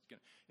abuse.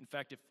 In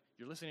fact, if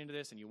you're listening to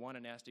this and you want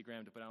a nasty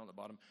gram to put out on the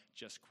bottom,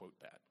 just quote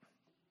that.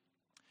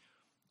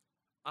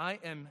 I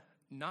am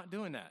not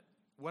doing that.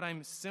 What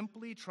I'm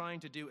simply trying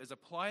to do is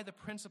apply the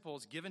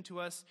principles given to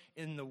us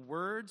in the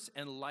words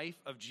and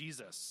life of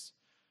Jesus.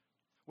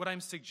 What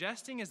I'm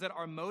suggesting is that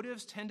our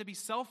motives tend to be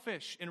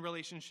selfish in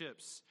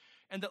relationships,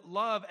 and that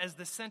love as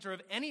the center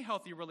of any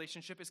healthy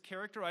relationship is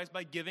characterized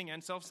by giving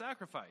and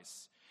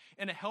self-sacrifice.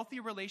 In a healthy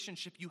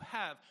relationship, you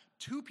have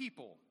two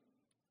people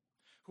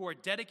who are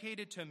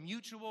dedicated to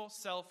mutual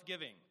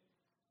self-giving.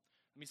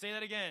 Let me say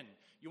that again.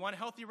 You want a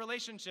healthy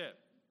relationship?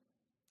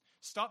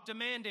 Stop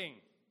demanding.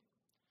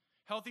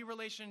 Healthy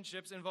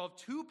relationships involve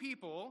two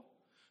people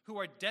who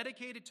are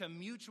dedicated to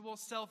mutual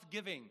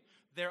self-giving.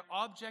 Their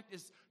object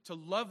is to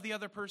love the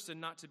other person,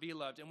 not to be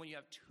loved. And when you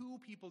have two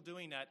people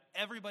doing that,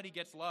 everybody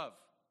gets love.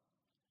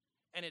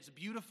 And it's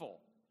beautiful.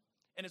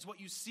 And it's what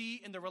you see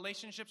in the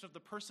relationships of the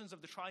persons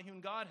of the triune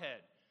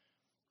Godhead,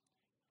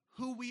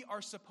 who we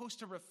are supposed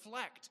to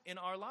reflect in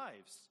our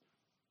lives.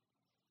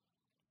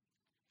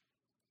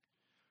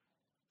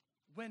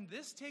 When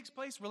this takes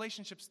place,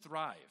 relationships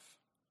thrive.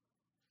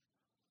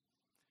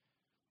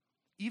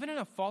 Even in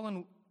a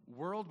fallen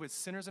world with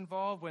sinners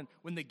involved,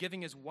 when the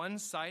giving is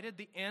one-sided,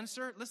 the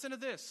answer, listen to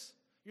this.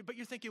 But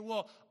you're thinking,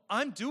 well,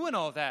 I'm doing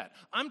all that.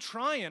 I'm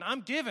trying. I'm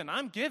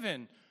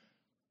giving.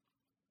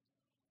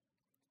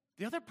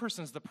 The other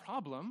person's the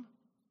problem.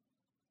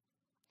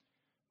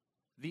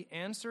 The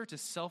answer to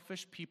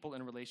selfish people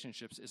in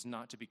relationships is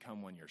not to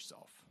become one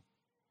yourself.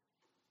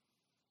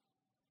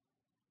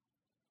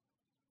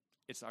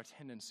 It's our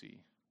tendency,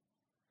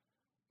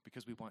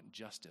 because we want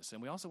justice,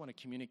 and we also want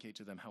to communicate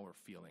to them how we're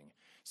feeling.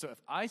 So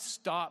if I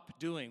stop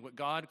doing what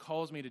God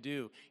calls me to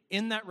do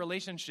in that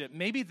relationship,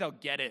 maybe they'll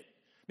get it.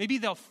 Maybe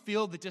they'll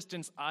feel the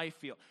distance I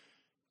feel.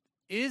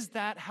 Is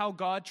that how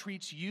God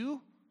treats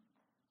you?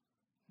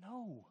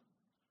 No.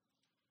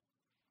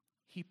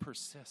 He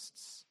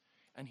persists,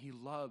 and he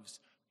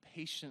loves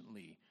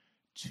patiently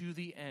to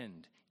the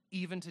end,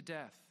 even to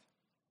death.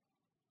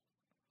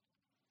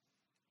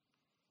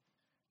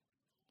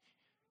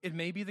 It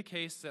may be the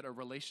case that a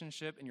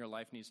relationship in your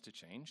life needs to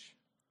change.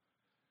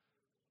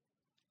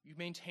 You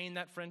maintain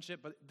that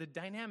friendship, but the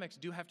dynamics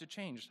do have to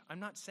change. I'm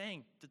not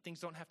saying that things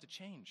don't have to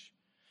change.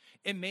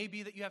 It may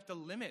be that you have to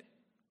limit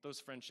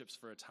those friendships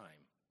for a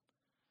time.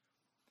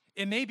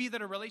 It may be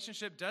that a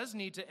relationship does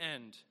need to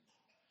end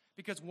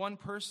because one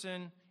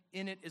person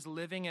in it is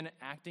living and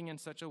acting in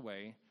such a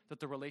way that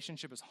the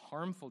relationship is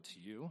harmful to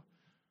you,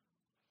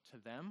 to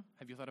them.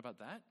 Have you thought about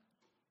that?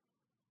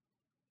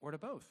 Or to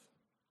both?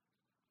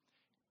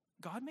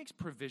 God makes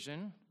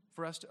provision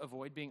for us to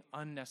avoid being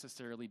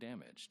unnecessarily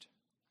damaged.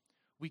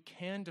 We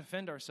can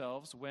defend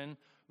ourselves when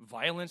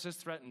violence is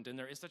threatened, and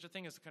there is such a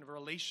thing as kind of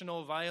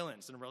relational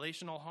violence and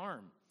relational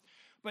harm.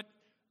 But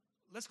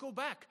let's go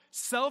back.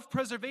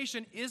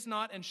 Self-preservation is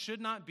not and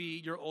should not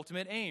be your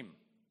ultimate aim.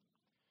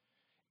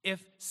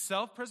 If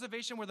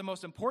self-preservation were the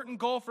most important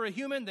goal for a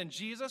human, then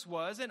Jesus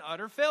was an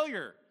utter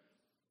failure.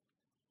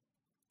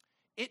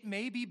 It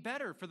may be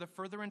better for the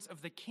furtherance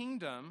of the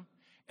kingdom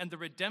and the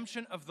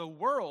redemption of the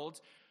world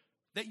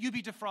that you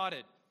be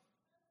defrauded,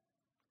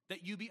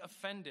 that you be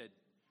offended,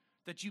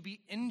 that you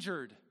be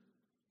injured.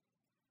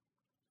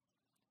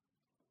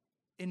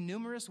 In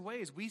numerous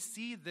ways, we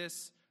see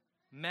this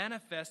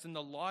manifest in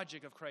the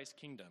logic of Christ's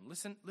kingdom.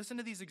 Listen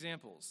to these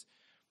examples.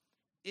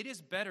 It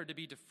is better to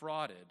be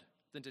defrauded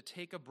than to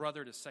take a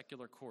brother to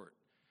secular court,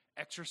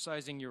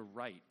 exercising your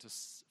right to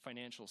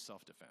financial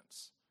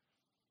self-defense.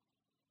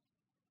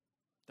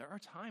 There are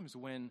times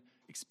when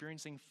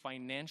experiencing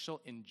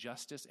financial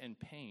injustice and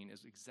pain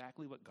is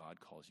exactly what God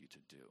calls you to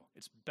do.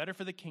 It's better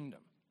for the kingdom.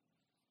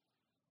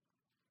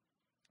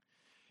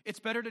 It's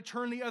better to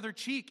turn the other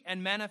cheek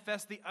and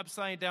manifest the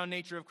upside-down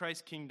nature of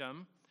Christ's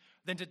kingdom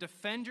than to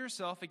defend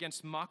yourself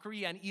against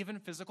mockery and even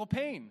physical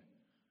pain.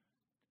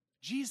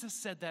 Jesus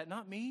said that,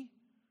 not me.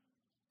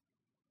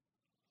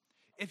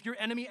 If your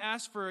enemy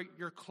asks for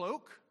your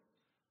cloak,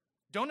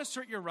 don't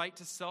assert your right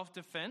to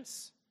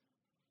self-defense.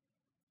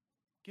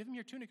 Give him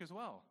your tunic as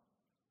well.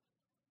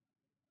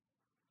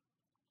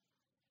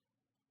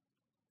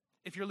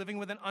 If you're living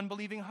with an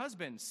unbelieving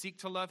husband, seek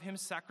to love him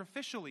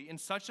sacrificially in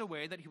such a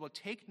way that he will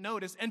take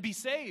notice and be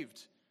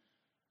saved.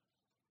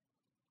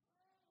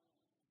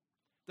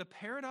 The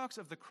paradox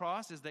of the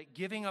cross is that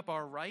giving up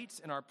our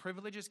rights and our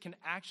privileges can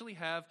actually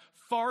have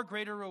far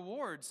greater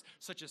rewards,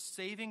 such as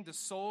saving the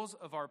souls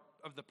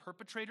of the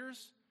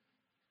perpetrators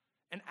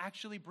and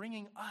actually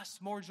bringing us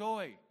more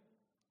joy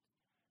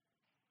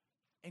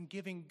and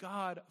giving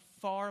God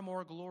far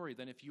more glory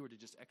than if you were to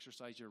just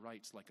exercise your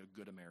rights like a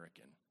good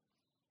American.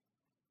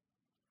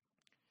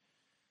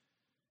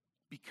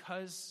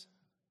 Because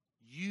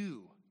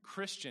you,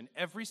 Christian,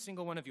 every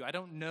single one of you, I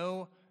don't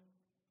know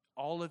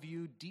all of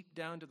you deep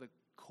down to the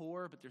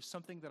core, but there's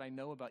something that I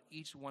know about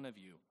each one of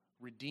you,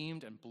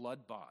 redeemed and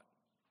blood-bought.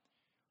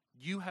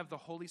 You have the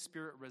Holy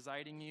Spirit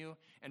residing in you,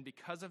 and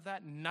because of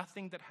that,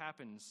 nothing that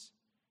happens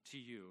to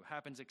you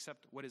happens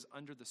except what is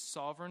under the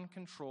sovereign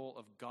control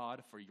of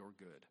God for your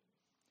good.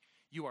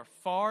 You are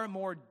far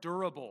more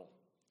durable,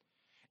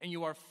 and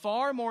you are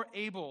far more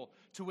able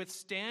to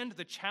withstand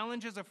the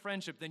challenges of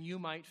friendship than you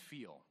might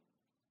feel.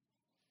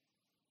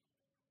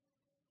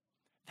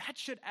 That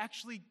should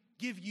actually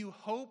give you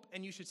hope,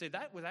 and you should say,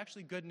 that was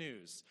actually good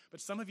news. But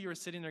some of you are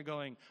sitting there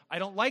going, I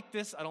don't like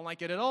this, I don't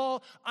like it at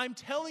all. I'm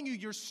telling you,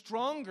 you're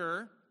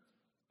stronger,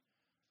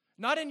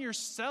 not in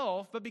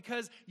yourself, but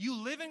because you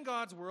live in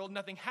God's world,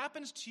 nothing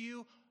happens to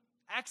you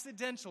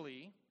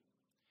accidentally.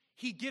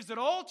 He gives it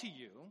all to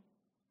you,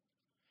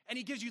 and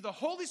He gives you the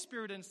Holy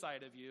Spirit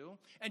inside of you,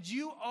 and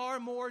you are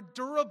more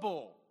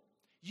durable.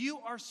 You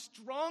are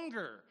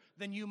stronger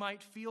than you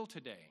might feel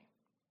today.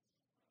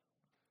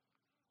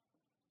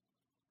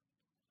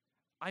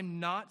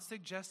 I'm not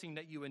suggesting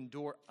that you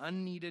endure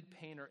unneeded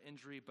pain or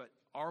injury, but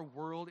our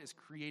world is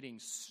creating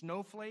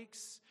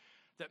snowflakes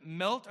that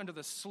melt under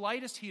the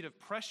slightest heat of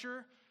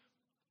pressure.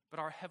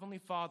 But our Heavenly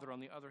Father, on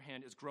the other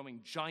hand, is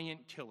growing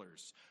giant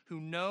killers who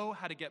know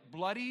how to get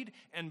bloodied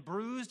and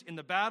bruised in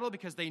the battle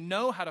because they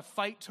know how to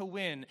fight to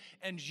win.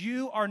 And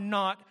you are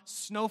not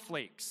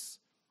snowflakes.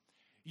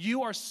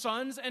 You are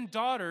sons and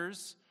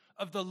daughters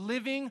of the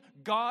living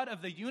God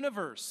of the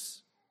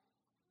universe.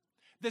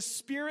 The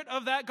Spirit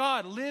of that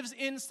God lives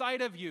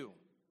inside of you.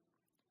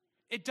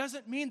 It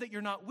doesn't mean that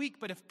you're not weak,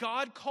 but if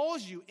God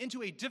calls you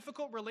into a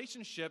difficult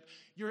relationship,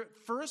 your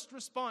first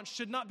response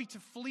should not be to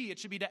flee. It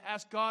should be to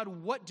ask God,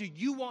 what do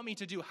you want me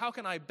to do? How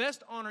can I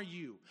best honor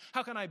you?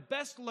 How can I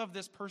best love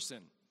this person?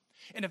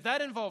 And if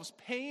that involves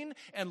pain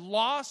and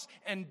loss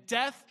and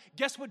death,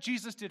 guess what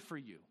Jesus did for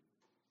you?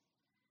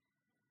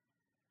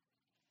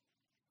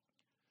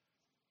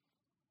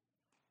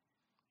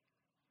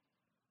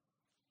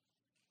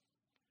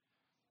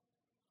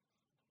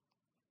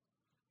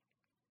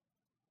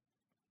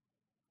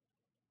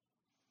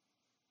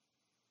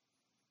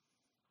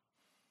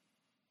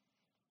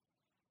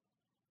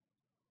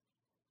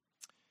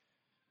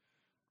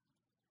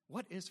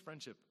 What is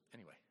friendship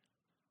anyway?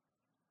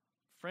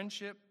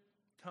 Friendship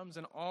comes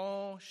in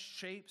all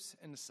shapes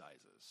and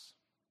sizes.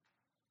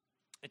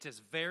 It's as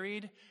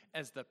varied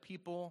as the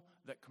people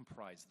that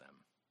comprise them.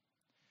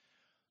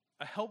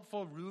 A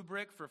helpful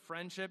rubric for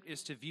friendship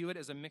is to view it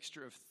as a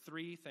mixture of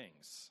three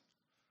things.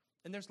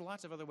 And there's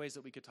lots of other ways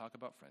that we could talk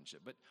about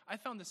friendship, but I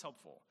found this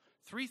helpful.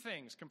 Three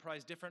things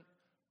comprise different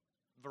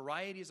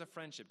varieties of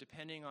friendship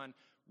depending on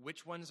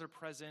which ones are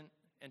present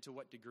and to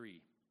what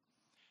degree.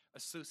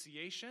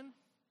 Association,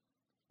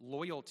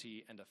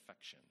 loyalty, and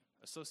affection.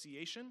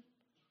 Association,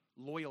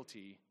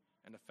 loyalty,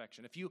 and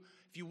affection. If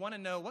you want to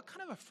know what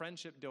kind of a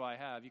friendship do I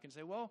have, you can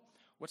say, well,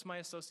 what's my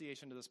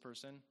association to this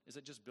person? Is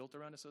it just built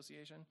around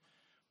association?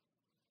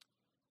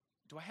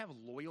 Do I have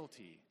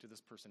loyalty to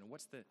this person? And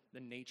what's the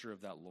nature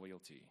of that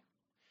loyalty?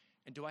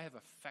 And do I have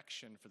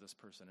affection for this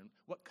person? And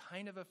what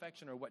kind of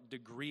affection or what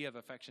degree of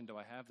affection do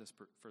I have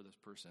for this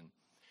person?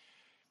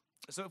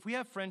 So if we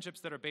have friendships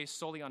that are based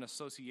solely on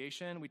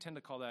association, we tend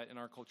to call that in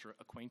our culture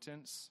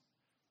acquaintance.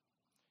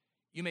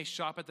 You may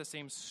shop at the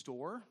same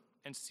store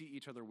and see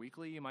each other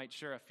weekly. You might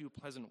share a few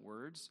pleasant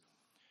words.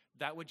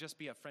 That would just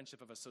be a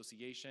friendship of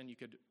association. You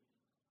could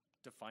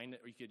define it,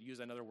 or you could use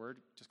another word,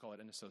 just call it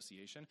an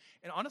association.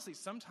 And honestly,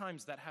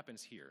 sometimes that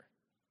happens here.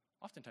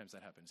 Oftentimes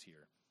that happens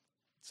here.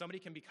 Somebody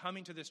can be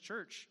coming to this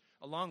church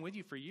along with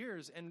you for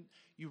years, and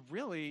you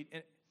really,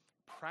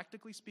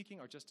 practically speaking,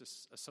 are just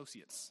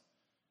associates,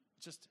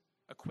 just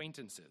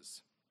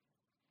acquaintances.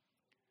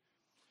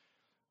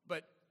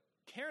 But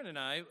Karen and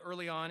I,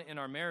 early on in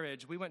our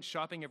marriage, we went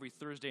shopping every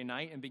Thursday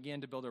night and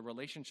began to build a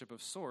relationship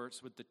of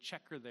sorts with the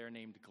checker there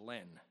named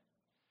Glenn.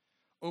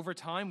 Over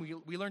time,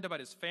 we learned about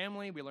his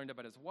family, we learned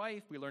about his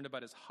wife, we learned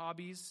about his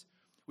hobbies.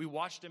 We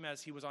watched him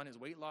as he was on his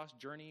weight loss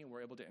journey and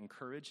were able to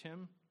encourage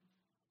him.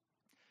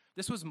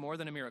 This was more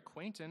than a mere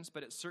acquaintance,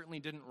 but it certainly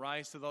didn't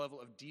rise to the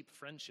level of deep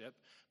friendship.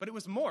 But it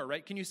was more,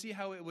 right? Can you see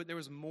how there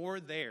was more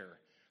there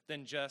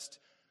than just,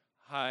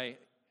 hi,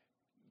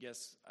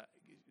 yes,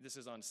 this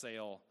is on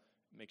sale.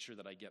 Make sure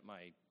that I get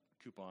my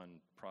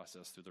coupon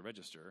processed through the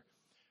register.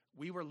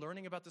 We were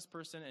learning about this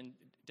person and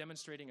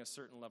demonstrating a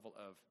certain level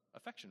of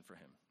affection for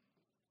him.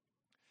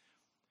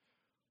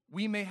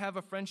 We may have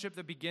a friendship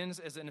that begins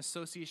as an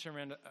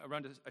association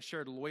around a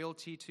shared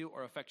loyalty to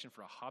or affection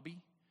for a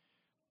hobby,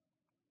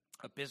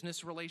 a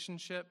business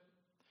relationship,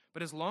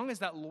 But as long as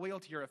that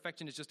loyalty or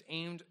affection is just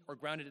aimed or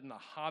grounded in the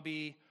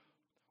hobby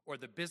or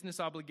the business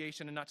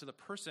obligation and not to the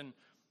person,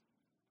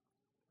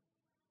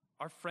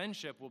 our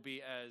friendship will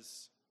be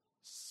as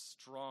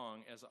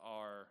strong as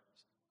our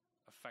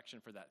affection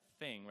for that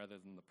thing rather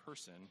than the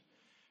person.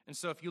 And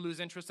so if you lose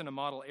interest in a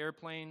model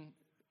airplane,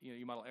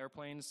 you model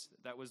airplanes,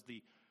 that was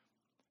the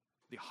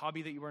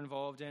hobby that you were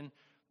involved in,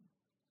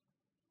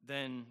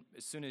 then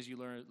as soon as you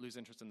lose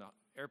interest in the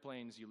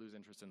airplanes, you lose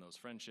interest in those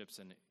friendships.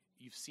 And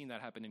you've seen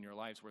that happen in your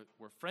lives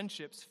where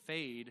friendships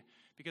fade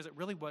because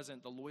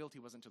the loyalty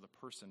wasn't to the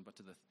person, but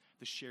to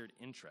the shared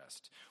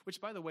interest. Which,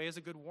 by the way, is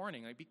a good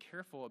warning. Be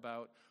careful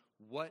about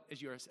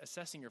as you're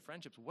assessing your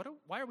friendships,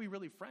 why are we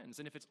really friends?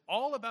 And if it's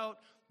all about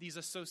these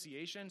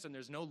associations and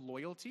there's no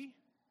loyalty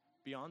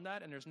beyond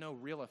that and there's no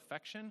real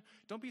affection,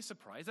 don't be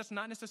surprised. That's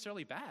not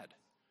necessarily bad.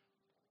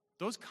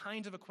 Those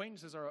kinds of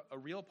acquaintances are a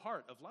real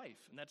part of life,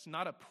 and that's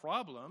not a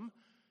problem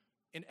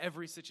in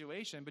every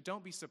situation, but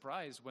don't be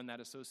surprised when that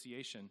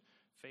association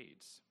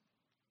fades.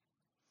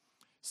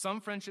 Some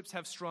friendships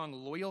have strong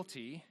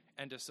loyalty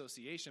and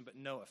association, but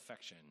no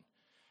affection.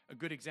 A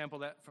good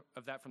example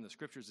of that from the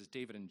scriptures is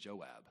David and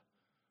Joab.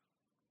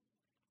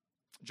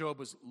 Joab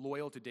was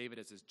loyal to David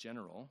as his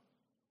general,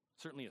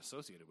 certainly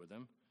associated with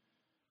him,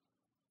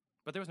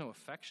 but there was no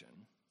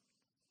affection.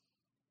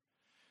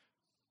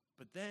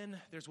 But then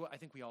there's what I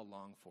think we all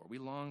long for. We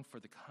long for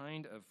the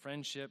kind of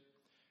friendship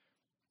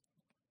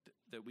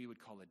that we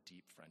would call a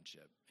deep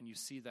friendship. And you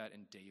see that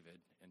in David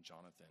and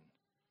Jonathan.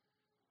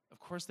 Of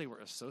course, they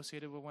were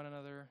associated with one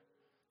another.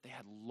 They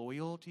had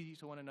loyalty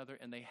to one another,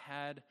 and they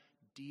had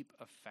deep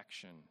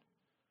affection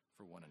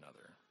for one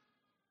another.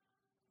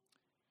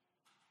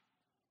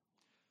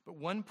 But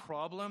one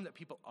problem that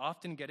people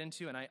often get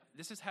into, and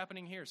this is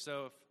happening here,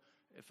 so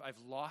if I've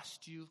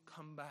lost you,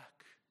 come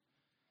back.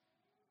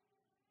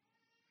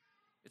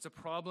 It's a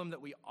problem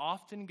that we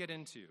often get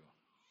into.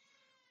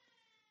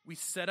 We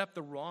set up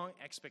the wrong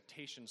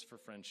expectations for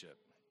friendship.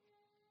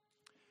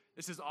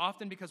 This is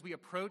often because we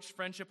approach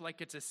friendship like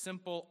it's a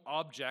simple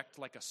object,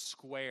 like a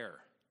square.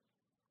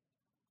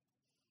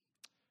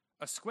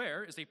 A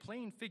square is a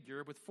plane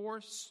figure with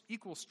 4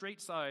 equal straight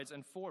sides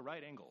and 4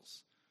 right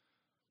angles.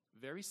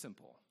 Very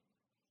simple,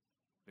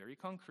 very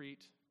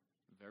concrete,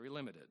 very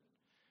limited.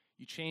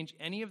 You change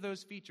any of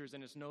those features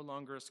and it's no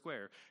longer a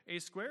square. A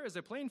square is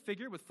a plane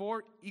figure with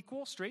 4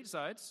 equal straight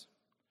sides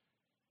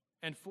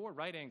and 4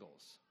 right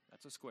angles.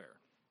 That's a square.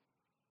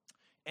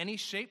 Any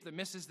shape that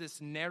misses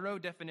this narrow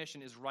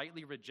definition is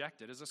rightly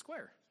rejected as a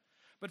square.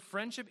 But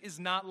friendship is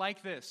not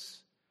like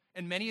this.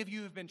 And many of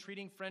you have been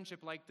treating friendship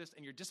like this,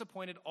 and you're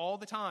disappointed all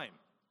the time.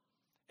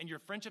 And your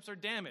friendships are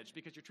damaged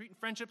because you're treating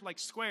friendship like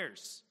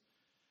squares.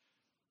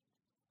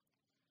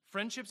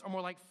 Friendships are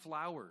more like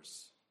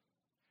flowers.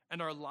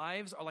 And our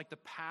lives are like the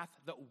path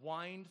that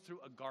wind through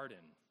a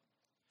garden.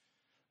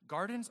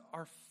 Gardens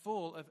are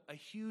full of a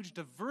huge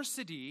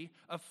diversity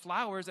of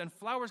flowers, and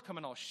flowers come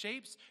in all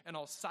shapes and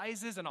all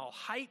sizes and all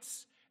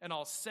heights and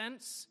all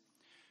scents.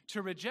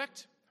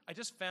 I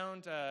just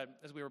found,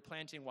 as we were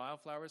planting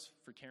wildflowers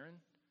for Karen,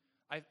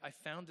 I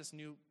found this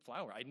new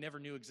flower I never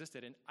knew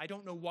existed, and I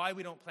don't know why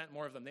we don't plant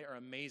more of them. They are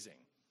amazing.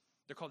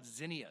 They're called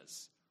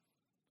zinnias.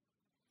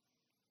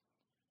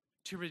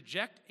 To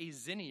reject a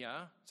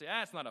zinnia, say,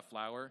 it's not a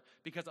flower,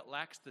 because it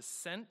lacks the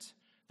scent,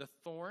 the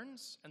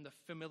thorns, and the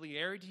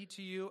familiarity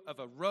to you of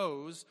a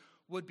rose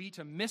would be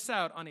to miss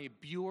out on a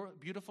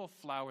beautiful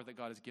flower that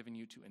God has given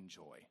you to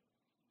enjoy.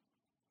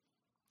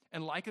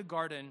 And like a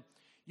garden,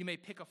 you may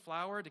pick a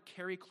flower to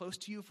carry close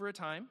to you for a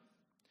time,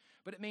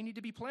 but it may need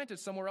to be planted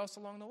somewhere else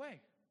along the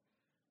way.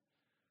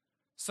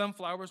 Some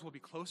flowers will be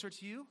closer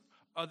to you,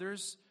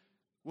 others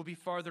will be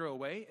farther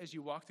away as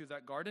you walk through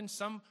that garden.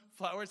 Some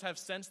flowers have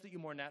scents that you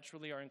more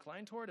naturally are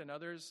inclined toward, and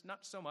others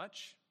not so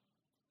much.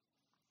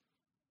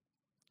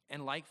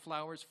 And like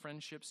flowers,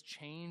 friendships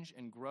change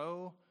and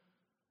grow,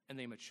 and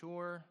they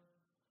mature,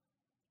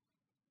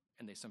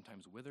 and they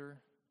sometimes wither,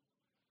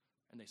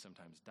 and they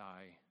sometimes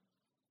die.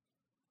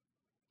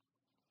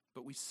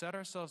 But we set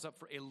ourselves up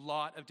for a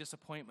lot of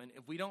disappointment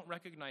if we don't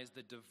recognize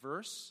the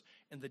diverse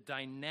and the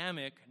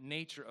dynamic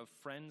nature of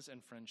friends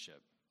and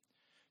friendship.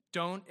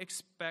 Don't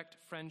expect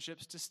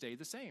friendships to stay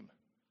the same.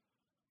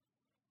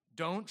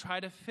 Don't try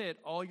to fit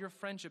all your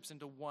friendships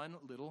into one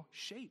little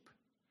shape.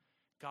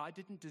 God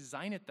didn't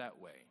design it that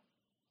way.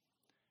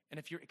 And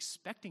if you're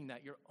expecting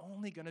that, you're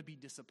only going to be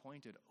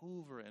disappointed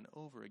over and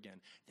over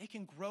again. They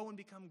can grow and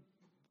become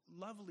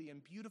lovely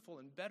and beautiful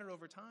and better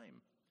over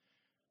time.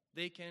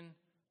 They can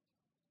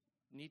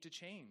need to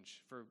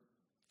change for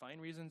fine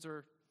reasons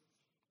or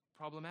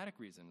problematic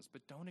reasons,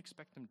 but don't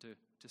expect them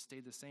to stay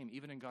the same.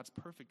 Even in God's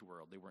perfect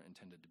world, they weren't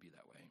intended to be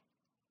that way.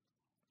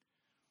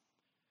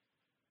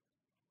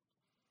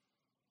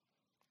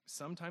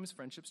 Sometimes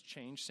friendships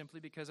change simply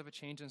because of a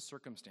change in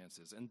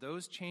circumstances, and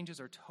those changes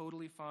are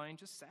totally fine,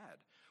 just sad.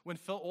 When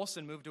Phil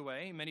Olson moved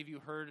away, many of you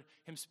heard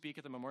him speak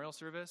at the memorial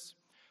service.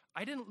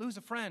 I didn't lose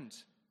a friend,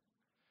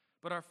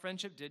 but our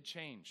friendship did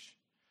change.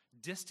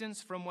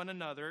 Distance from one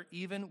another,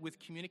 even with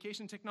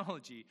communication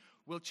technology,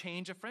 will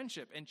change a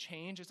friendship. And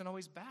change isn't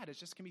always bad. It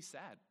just can be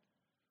sad.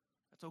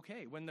 That's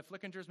okay. When the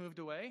Flickingers moved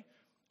away,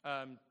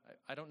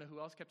 I don't know who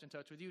else kept in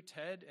touch with you.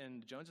 Ted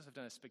and the Joneses have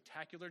done a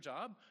spectacular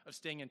job of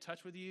staying in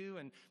touch with you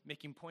and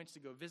making points to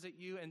go visit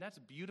you, and that's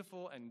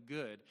beautiful and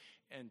good.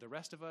 And the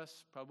rest of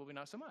us, probably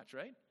not so much,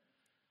 right?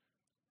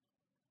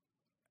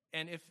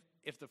 And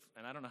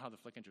and I don't know how the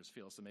Flickingers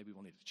feel, so maybe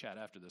we'll need to chat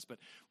after this, but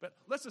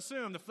let's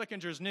assume the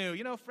Flickingers knew,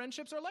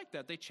 friendships are like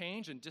that. They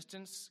change, and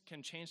distance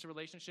can change the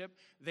relationship.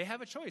 They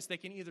have a choice. They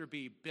can either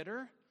be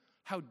bitter.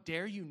 How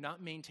dare you not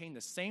maintain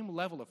the same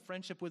level of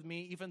friendship with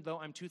me, even though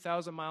I'm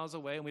 2,000 miles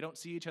away and we don't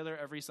see each other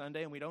every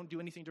Sunday and we don't do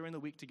anything during the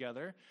week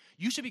together?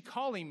 You should be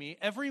calling me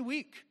every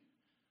week.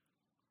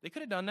 They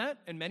could have done that,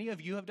 and many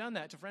of you have done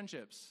that to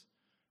friendships.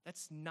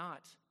 That's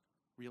not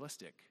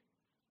realistic.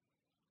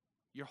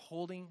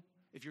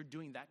 If you're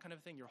doing that kind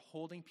of thing, you're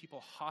holding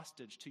people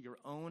hostage to your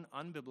own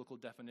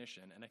unbiblical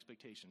definition and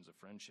expectations of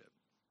friendship.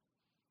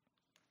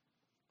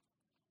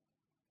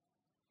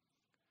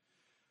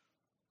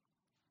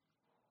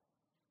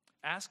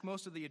 Ask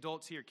most of the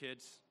adults here,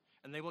 kids,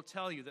 and they will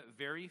tell you that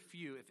very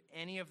few, if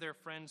any, of their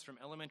friends from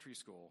elementary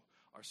school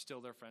are still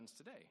their friends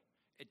today.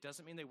 It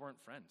doesn't mean they weren't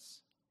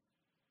friends.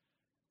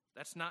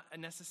 That's not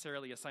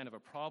necessarily a sign of a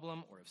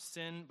problem or of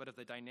sin, but of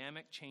the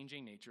dynamic,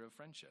 changing nature of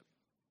friendship.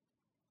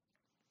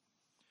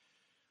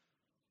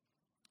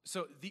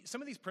 So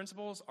some of these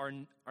principles are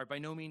by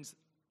no means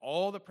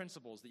all the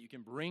principles that you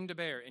can bring to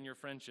bear in your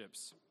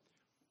friendships.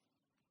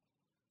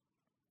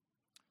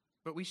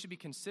 But we should be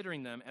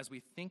considering them as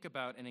we think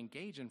about and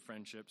engage in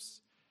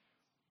friendships.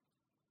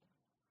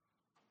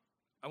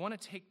 I want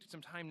to take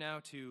some time now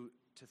to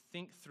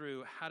think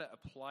through how to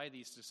apply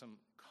these to some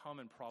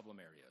common problem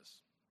areas.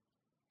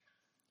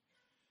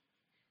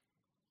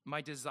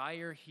 My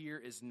desire here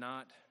is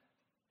not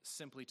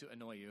simply to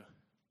annoy you.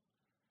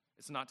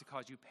 It's not to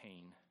cause you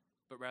pain,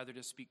 but rather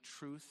to speak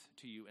truth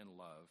to you in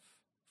love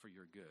for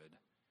your good,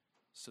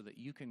 so that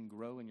you can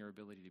grow in your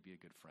ability to be a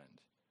good friend.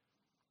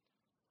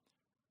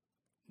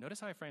 Notice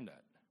how I framed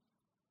that.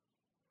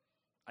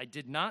 I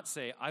did not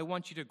say, I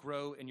want you to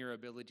grow in your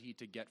ability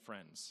to get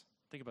friends.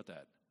 Think about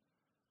that.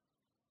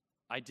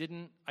 I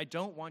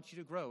don't want you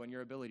to grow in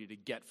your ability to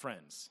get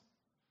friends.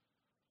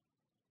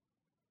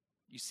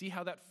 You see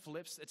how that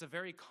flips? It's a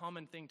very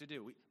common thing to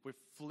do. We've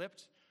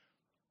flipped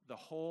the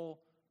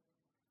whole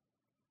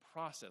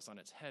process on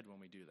its head when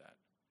we do that.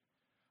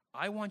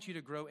 I want you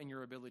to grow in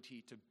your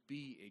ability to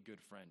be a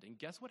good friend. And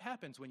guess what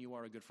happens when you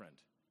are a good friend?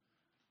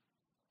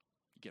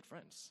 You get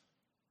friends.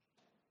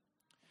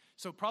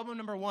 So problem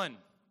number one,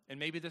 and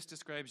maybe this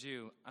describes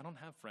you, I don't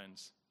have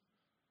friends.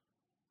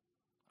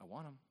 I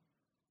want them,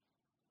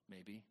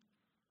 maybe,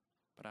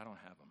 but I don't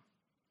have them.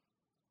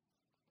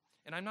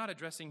 And I'm not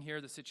addressing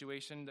here the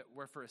situation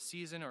where for a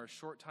season or a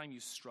short time you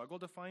struggle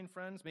to find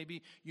friends.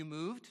 Maybe you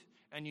moved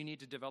and you need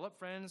to develop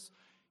friends.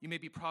 You may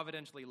be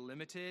providentially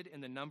limited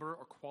in the number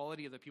or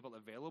quality of the people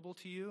available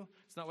to you.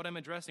 It's not what I'm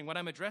addressing. What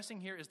I'm addressing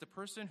here is the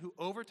person who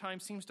over time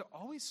seems to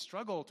always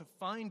struggle to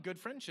find good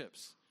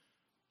friendships.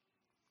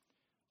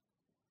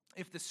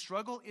 If the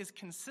struggle is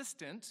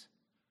consistent,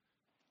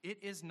 it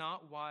is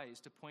not wise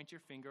to point your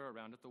finger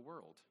around at the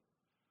world.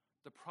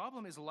 The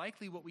problem is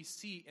likely what we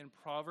see in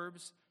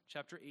Proverbs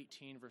chapter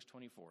 18, verse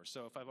 24.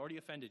 So if I've already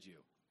offended you,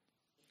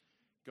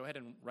 go ahead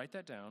and write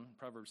that down,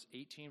 Proverbs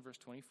 18, verse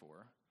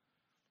 24.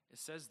 It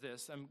says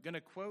this. I'm going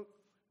to quote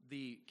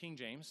the King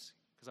James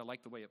because I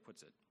like the way it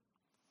puts it.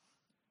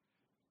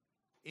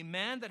 A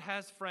man that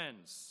has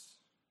friends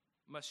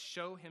must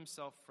show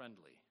himself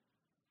friendly.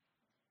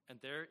 And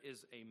there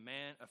is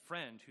a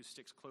friend who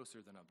sticks closer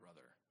than a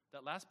brother.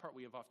 That last part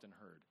we have often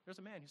heard. There's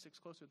a man who sticks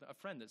closer a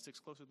friend that sticks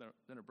closer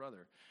than a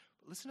brother.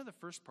 But listen to the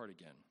first part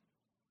again.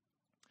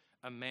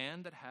 A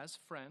man that has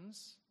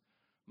friends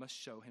must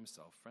show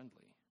himself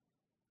friendly.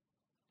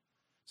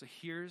 So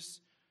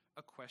here's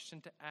a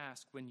question to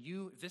ask.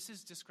 This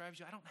describes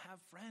you, I don't have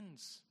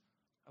friends.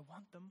 I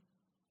want them.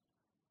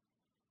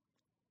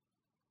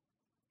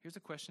 Here's a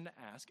question to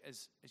ask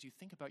as you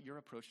think about your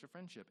approach to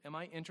friendship. Am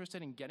I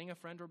interested in getting a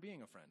friend or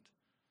being a friend?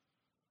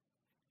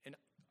 And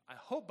I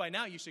hope by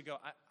now you should go,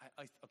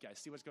 okay, I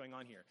see what's going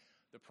on here.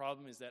 The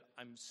problem is that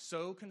I'm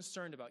so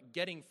concerned about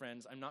getting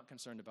friends, I'm not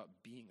concerned about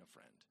being a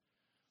friend.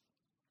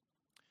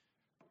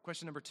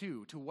 Question number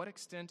 2, to what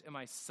extent am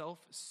I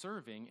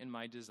self-serving in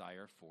my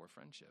desire for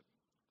friendship?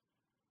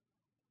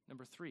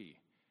 Number 3,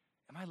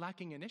 am I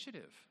lacking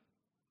initiative?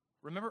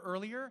 Remember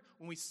earlier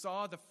when we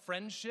saw the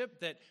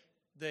friendship that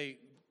the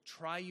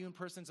triune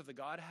persons of the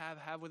God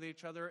have with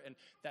each other, and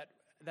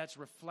that's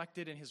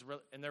reflected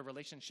in their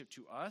relationship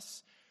to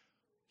us?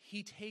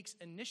 He takes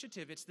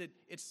initiative.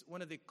 It's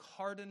one of the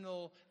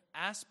cardinal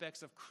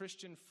aspects of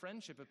Christian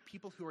friendship, of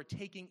people who are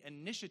taking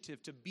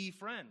initiative to be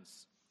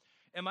friends.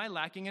 Am I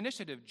lacking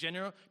initiative?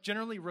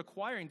 Generally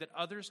requiring that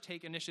others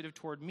take initiative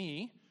toward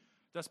me,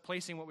 thus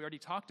placing what we already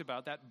talked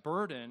about, that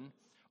burden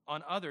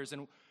on others,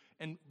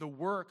 and the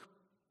work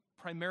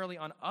primarily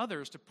on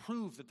others to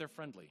prove that they're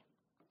friendly.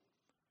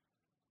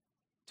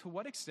 to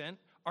what extent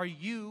are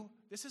you,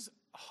 this is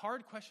a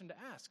hard question to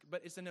ask,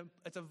 but it's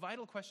a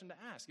vital question to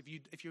ask.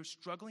 If you're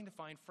struggling to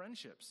find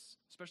friendships,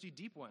 especially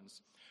deep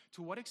ones,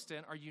 to what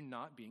extent are you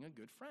not being a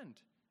good friend?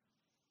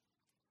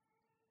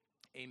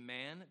 A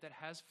man that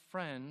has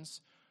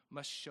friends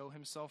must show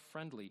himself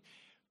friendly.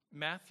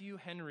 Matthew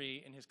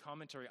Henry, in his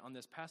commentary on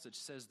this passage,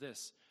 says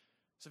this.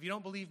 So if you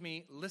don't believe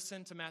me,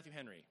 listen to Matthew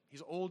Henry.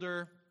 He's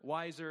older,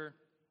 wiser,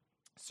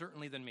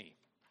 certainly than me.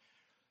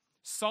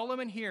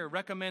 Solomon here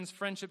recommends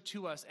friendship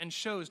to us and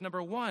shows,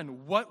 number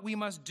one, what we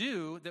must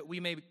do that we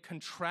may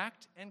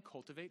contract and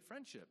cultivate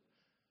friendship.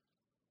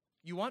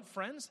 You want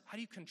friends? How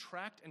do you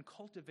contract and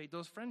cultivate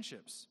those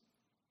friendships?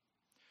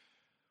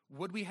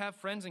 Would we have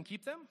friends and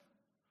keep them?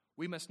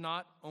 We must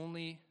not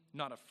only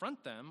not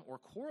affront them or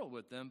quarrel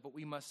with them, but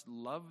we must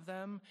love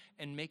them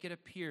and make it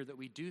appear that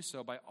we do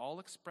so by all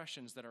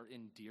expressions that are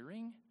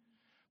endearing,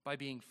 by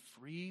being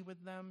free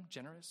with them,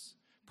 generous,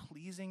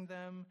 pleasing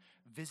them,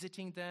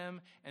 visiting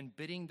them, and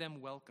bidding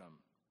them welcome.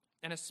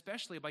 And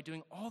especially by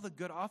doing all the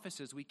good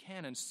offices we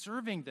can and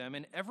serving them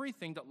in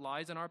everything that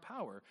lies in our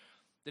power,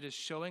 that is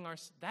showing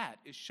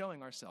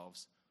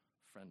ourselves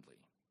friendly.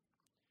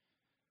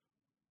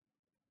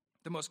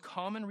 The most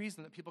common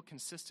reason that people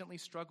consistently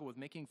struggle with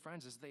making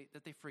friends is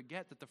that they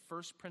forget that the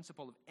first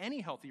principle of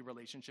any healthy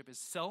relationship is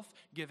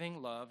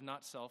self-giving love,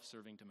 not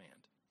self-serving demand.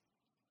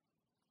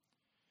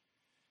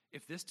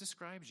 If this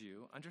describes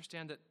you,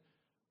 understand that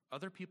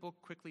other people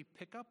quickly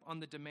pick up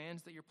on the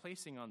demands that you're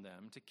placing on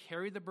them to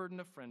carry the burden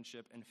of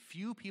friendship, and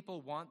few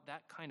people want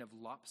that kind of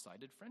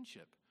lopsided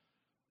friendship.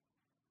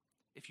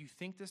 If you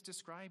think this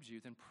describes you,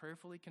 then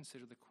prayerfully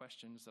consider the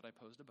questions that I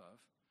posed above.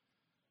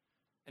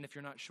 And if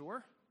you're not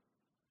sure,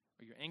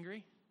 or you're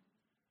angry,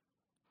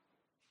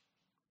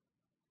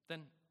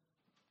 then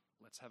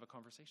let's have a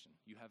conversation.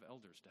 You have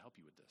elders to help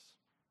you with this,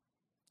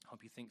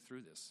 help you think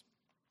through this.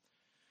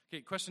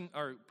 Okay,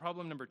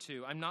 problem number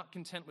 2. I'm not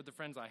content with the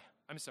friends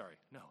I'm sorry,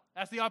 no,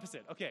 that's the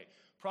opposite. Okay,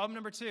 problem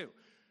number 2.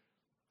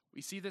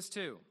 We see this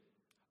too.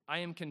 I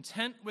am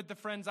content with the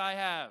friends I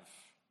have.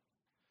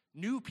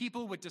 New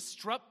people would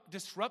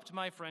disrupt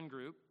my friend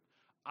group.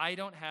 I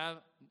don't have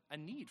a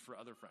need for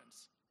other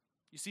friends.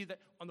 You see that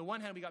on the one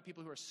hand, we got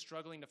people who are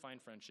struggling to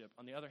find friendship.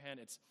 On the other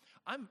hand,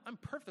 I'm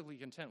perfectly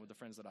content with the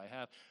friends that I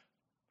have.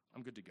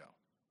 I'm good to go.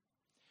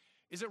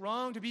 Is it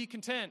wrong to be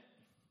content?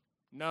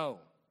 No.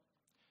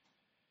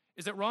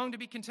 Is it wrong to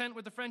be content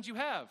with the friends you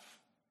have?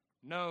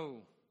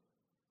 No.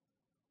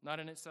 Not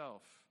in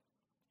itself.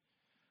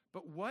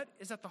 But what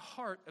is at the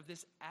heart of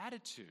this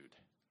attitude?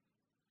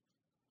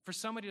 For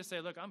somebody to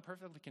say, look, I'm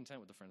perfectly content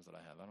with the friends that I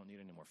have. I don't need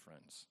any more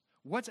friends.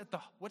 What's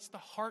the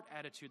heart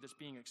attitude that's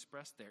being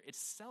expressed there? It's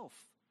self.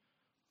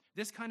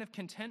 This kind of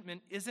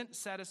contentment isn't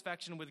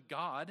satisfaction with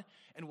God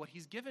and what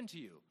he's given to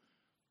you.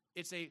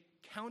 It's a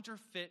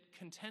counterfeit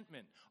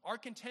contentment. Our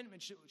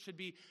contentment should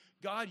be,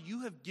 God,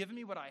 you have given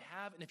me what I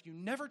have, and if you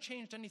never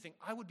changed anything,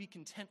 I would be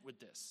content with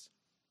this.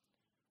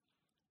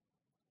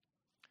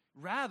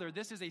 Rather,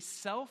 this is a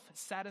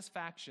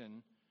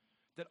self-satisfaction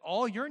that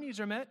all your needs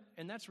are met,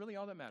 and that's really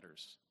all that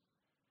matters.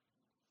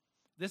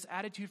 This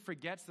attitude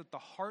forgets that the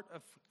heart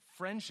of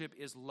friendship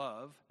is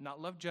love,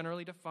 not love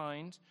generally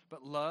defined,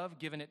 but love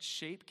given its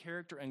shape,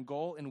 character, and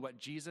goal in what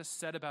Jesus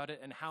said about it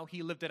and how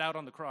he lived it out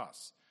on the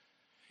cross.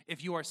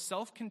 If you are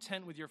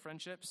self-content with your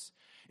friendships,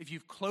 if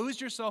you've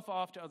closed yourself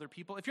off to other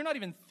people, if you're not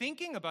even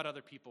thinking about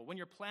other people when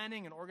you're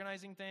planning and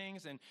organizing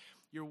things and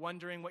you're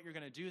wondering what you're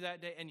going to do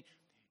that day, and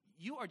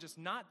you are just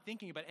not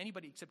thinking about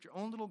anybody except your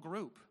own little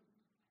group,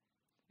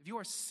 if you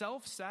are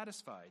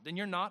self-satisfied, then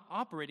you're not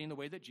operating the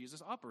way that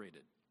Jesus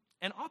operated.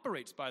 And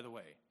operates, by the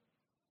way.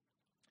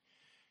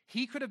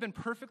 He could have been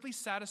perfectly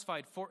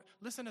satisfied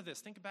listen to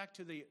this, think back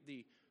to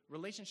the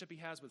relationship he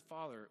has with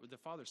the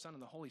Father, Son,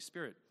 and the Holy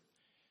Spirit.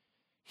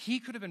 He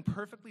could have been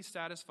perfectly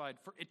satisfied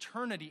for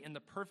eternity in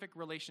the perfect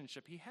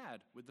relationship he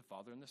had with the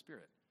Father and the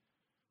Spirit.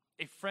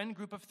 A friend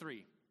group of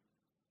 3.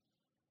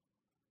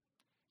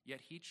 Yet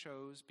he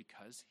chose,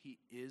 because he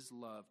is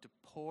love, to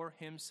pour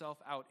himself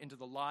out into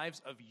the lives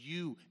of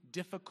you,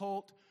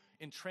 difficult,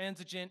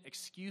 intransigent,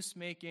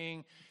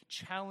 excuse-making,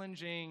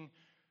 challenging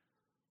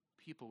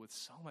people with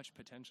so much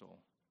potential,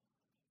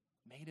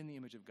 made in the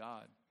image of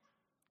God,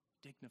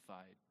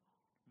 dignified,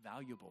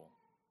 valuable.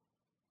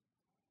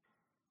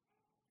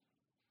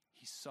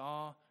 He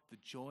saw the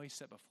joy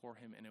set before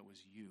him, and it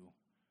was you.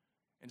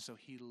 And so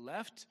he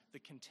left the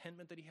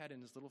contentment that he had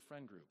in his little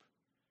friend group,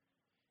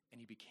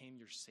 and he became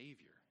your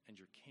Savior and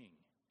your King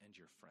and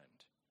your friend.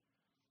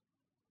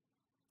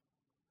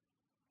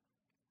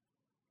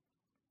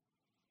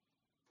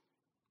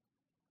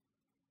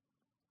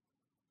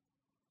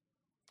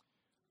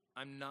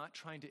 I'm not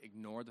trying to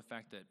ignore the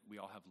fact that we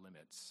all have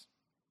limits.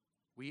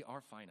 We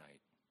are finite.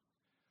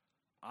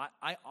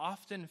 I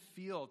often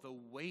feel the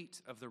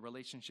weight of the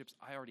relationships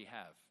I already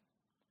have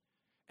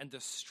and the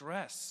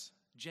stress,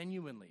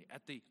 genuinely,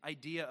 at the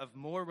idea of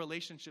more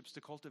relationships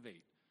to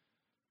cultivate.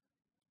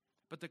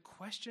 But the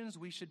questions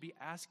we should be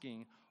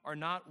asking are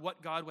not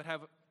what God would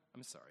have.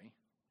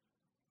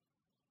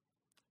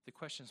 The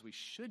questions we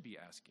should be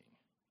asking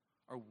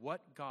are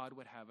what God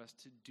would have us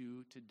to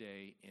do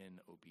today in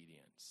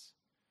obedience.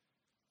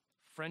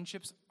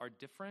 Friendships are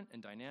different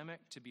and dynamic.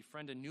 To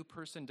befriend a new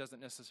person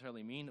doesn't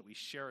necessarily mean that we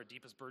share our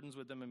deepest burdens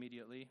with them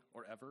immediately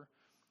or ever.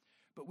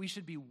 But we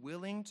should be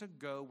willing to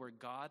go where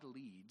God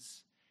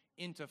leads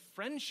into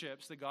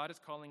friendships that God is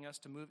calling us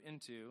to move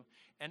into.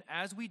 And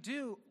as we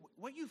do,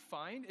 what you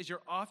find is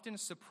you're often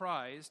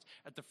surprised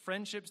at the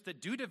friendships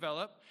that do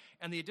develop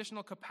and the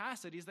additional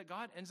capacities that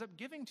God ends up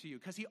giving to you,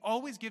 because he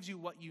always gives you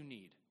what you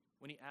need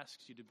when he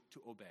asks you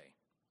to obey.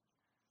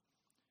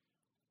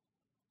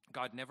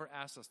 God never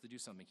asks us to do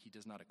something he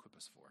does not equip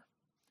us for.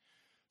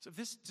 So if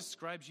this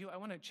describes you, I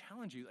want to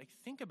challenge you.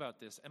 Think about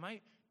this. Am I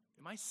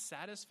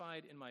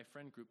satisfied in my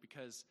friend group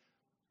because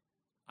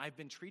I've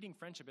been treating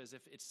friendship as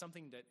if it's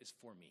something that is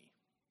for me,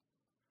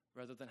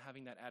 rather than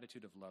having that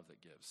attitude of love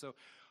that gives? So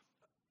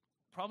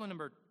problem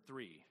number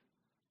 3,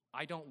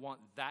 I don't want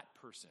that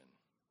person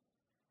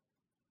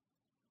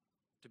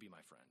to be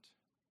my friend.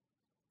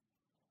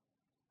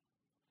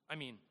 I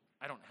mean,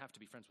 I don't have to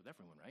be friends with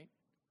everyone, right?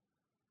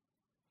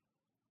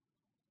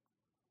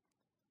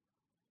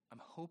 I'm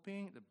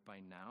hoping that by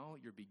now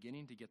you're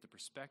beginning to get the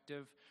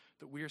perspective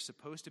that we are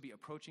supposed to be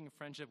approaching a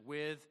friendship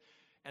with,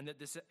 and that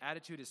this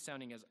attitude is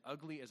sounding as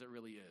ugly as it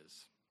really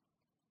is.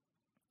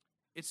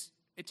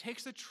 It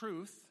takes the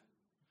truth.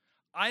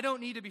 I don't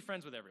need to be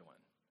friends with everyone.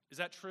 Is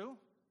that true?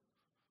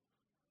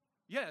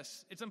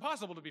 Yes, it's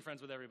impossible to be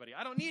friends with everybody.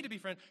 I don't need to be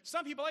friends.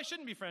 Some people I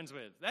shouldn't be friends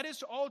with. That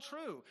is all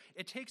true.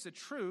 It takes the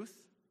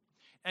truth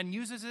and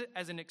uses it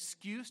as an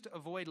excuse to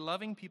avoid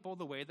loving people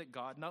the way that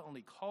God not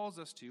only calls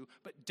us to,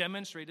 but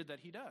demonstrated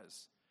that he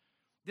does.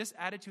 This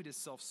attitude is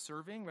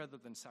self-serving rather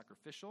than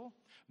sacrificial,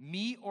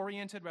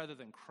 me-oriented rather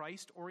than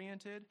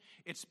Christ-oriented.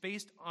 It's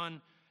based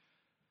on,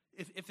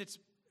 if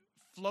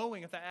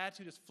that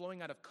attitude is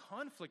flowing out of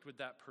conflict with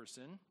that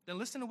person, then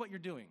listen to what you're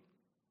doing.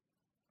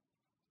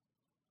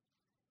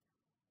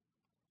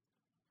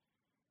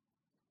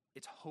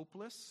 It's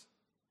hopeless,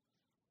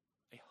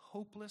 a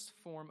hopeless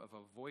form of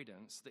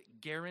avoidance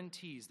that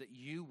guarantees that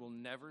you will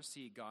never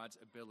see God's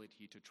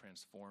ability to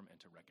transform and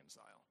to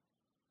reconcile.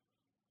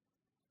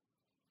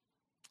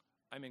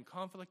 I'm in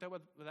conflict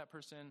with that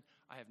person.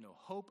 I have no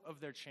hope of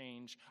their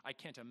change. I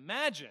can't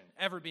imagine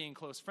ever being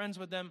close friends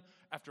with them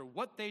after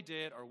what they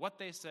did or what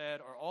they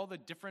said or all the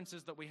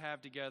differences that we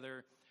have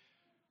together.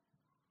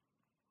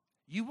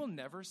 You will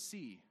never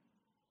see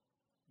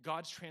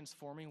God's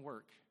transforming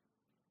work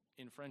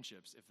in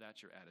friendships if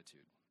that's your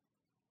attitude.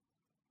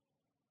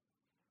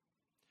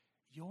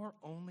 Your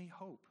only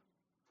hope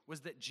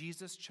was that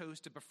Jesus chose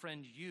to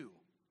befriend you,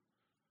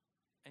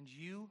 and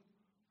you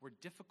were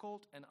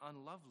difficult and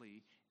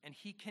unlovely, and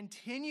he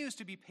continues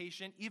to be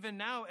patient even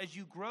now as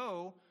you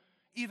grow,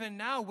 even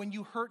now when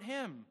you hurt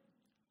him.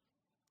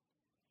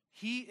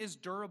 He is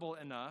durable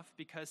enough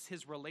because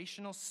his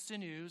relational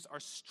sinews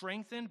are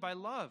strengthened by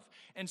love,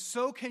 and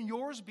so can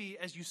yours be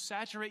as you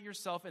saturate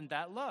yourself in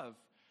that love.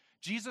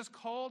 Jesus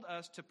called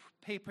us to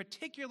pay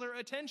particular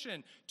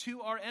attention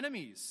to our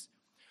enemies.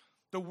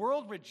 The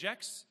world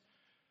rejects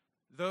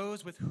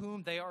those with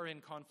whom they are in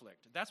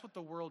conflict. That's what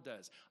the world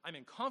does. I'm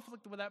in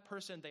conflict with that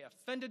person. They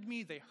offended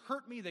me. They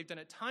hurt me. They've done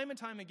it time and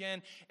time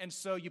again. And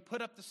so you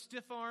put up the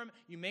stiff arm.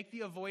 You make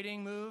the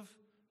avoiding move.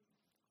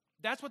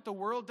 That's what the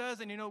world does.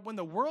 And when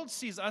the world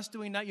sees us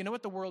doing that, you know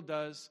what the world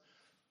does?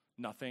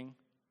 Nothing.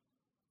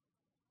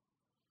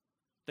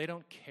 They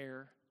don't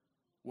care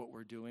what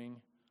we're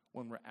doing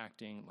when we're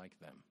acting like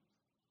them.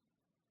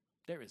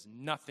 There is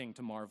nothing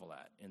to marvel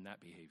at in that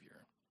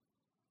behavior.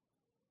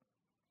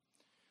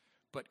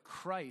 But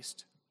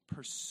Christ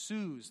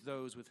pursues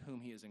those with whom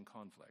he is in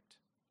conflict.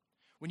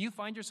 When you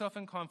find yourself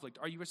in conflict,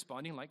 are you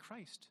responding like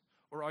Christ?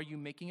 Or are you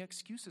making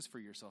excuses for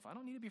yourself? I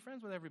don't need to be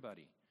friends with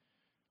everybody.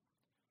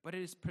 But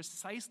it is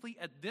precisely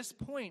at this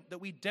point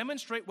that we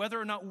demonstrate whether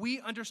or not we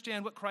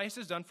understand what Christ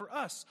has done for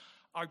us.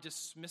 Our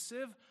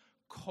dismissive,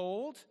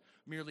 cold,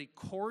 merely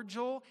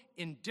cordial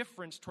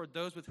indifference toward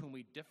those with whom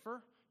we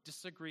differ,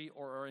 disagree,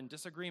 or are in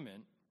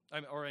disagreement,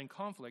 or in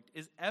conflict,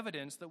 is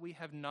evidence that we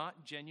have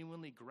not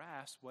genuinely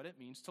grasped what it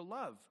means to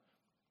love.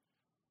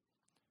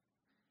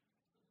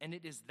 And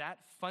it is that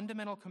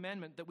fundamental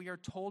commandment that we are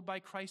told by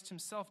Christ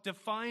himself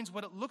defines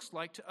what it looks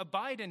like to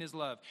abide in his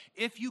love.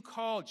 If you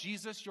call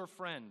Jesus your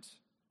friend,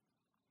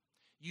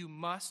 you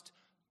must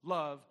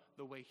love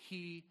the way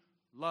he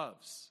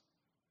loves.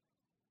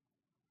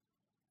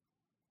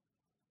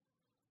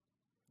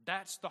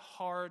 That's the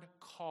hard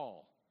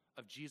call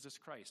of Jesus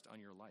Christ on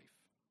your life.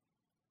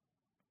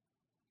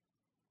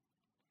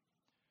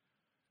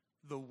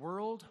 The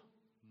world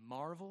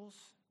marvels,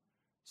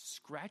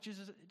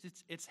 scratches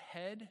its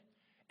head,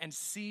 and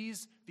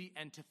sees the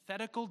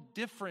antithetical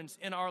difference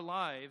in our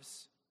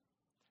lives,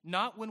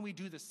 not when we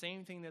do the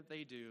same thing that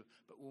they do,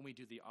 but when we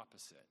do the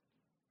opposite.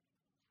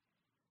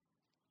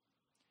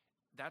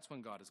 That's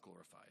when God is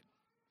glorified,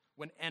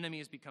 when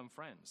enemies become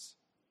friends.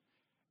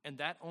 And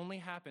that only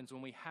happens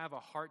when we have a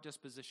heart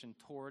disposition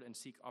toward and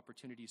seek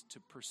opportunities to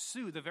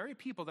pursue the very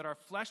people that our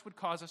flesh would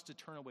cause us to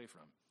turn away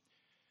from.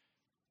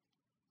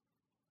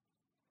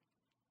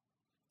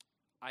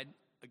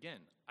 again,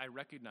 I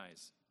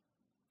recognize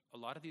a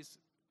lot of these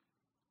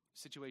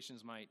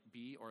situations might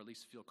be, or at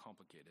least feel,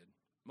 complicated.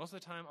 Most of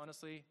the time,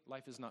 honestly,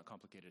 life is not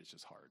complicated. It's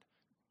just hard.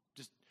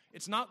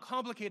 It's not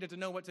complicated to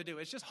know what to do.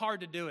 It's just hard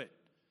to do it.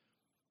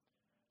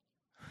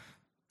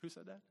 Who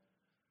said that?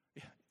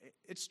 Yeah,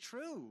 it's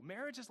true.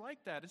 Marriage is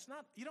like that. It's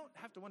not, you don't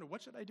have to wonder,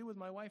 what should I do with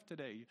my wife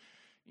today?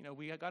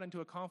 We got into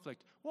a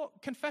conflict. Well,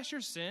 confess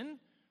your sin.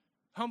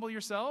 Humble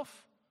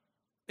yourself.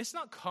 It's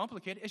not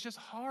complicated. It's just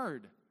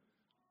hard.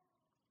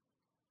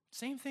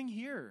 Same thing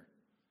here.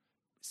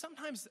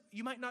 Sometimes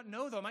you might not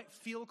know, though. It might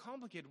feel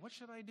complicated. What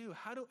should I do?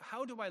 How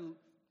do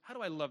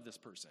I love this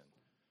person?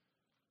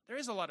 There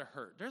is a lot of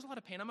hurt. There's a lot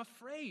of pain. I'm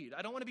afraid.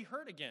 I don't want to be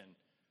hurt again.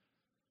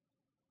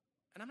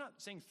 And I'm not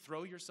saying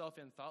throw yourself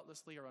in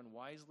thoughtlessly or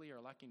unwisely or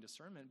lacking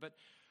discernment, but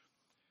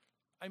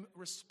I'm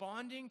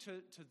responding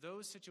to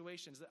those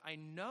situations that I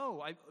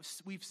know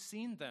we've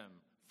seen them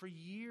for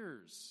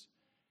years.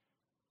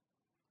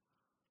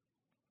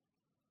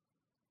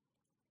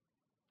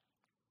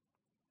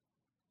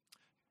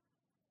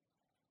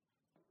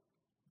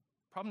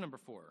 Problem number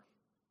 4,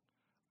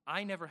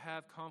 I never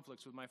have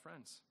conflicts with my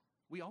friends.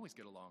 We always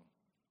get along.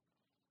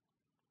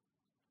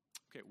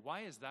 Okay,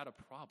 why is that a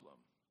problem?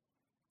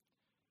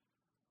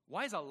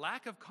 Why is a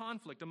lack of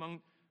conflict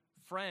among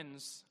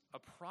friends a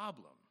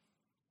problem?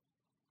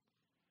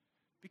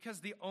 Because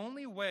the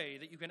only way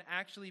that you can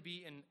actually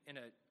be in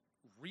a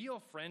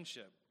real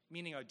friendship,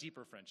 meaning a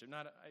deeper friendship,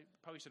 I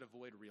probably should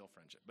avoid real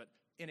friendship, but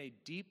in a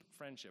deep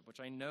friendship, which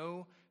I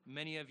know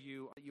many of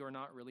you are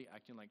not really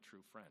acting like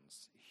true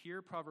friends.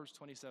 Hear Proverbs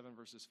 27,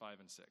 verses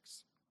 5 and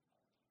 6.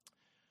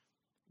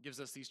 It gives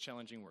us these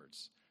challenging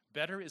words.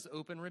 Better is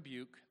open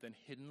rebuke than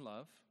hidden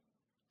love.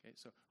 Okay,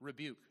 so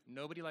rebuke.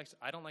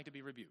 I don't like to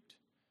be rebuked.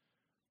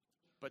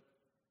 But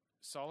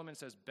Solomon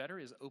says better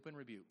is open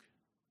rebuke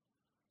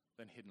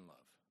than hidden love.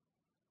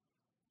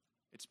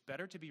 It's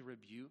better to be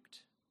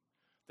rebuked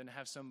than to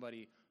have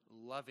somebody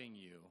loving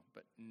you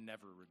but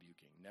never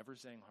rebuking, never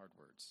saying hard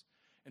words.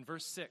 In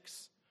verse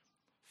 6,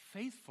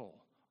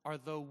 faithful are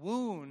the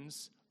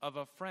wounds of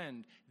a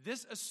friend.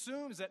 This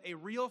assumes that a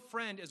real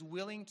friend is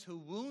willing to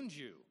wound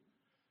you.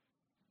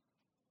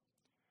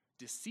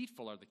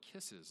 Deceitful are the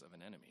kisses of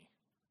an enemy.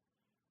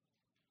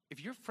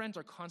 If your friends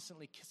are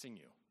constantly kissing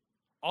you,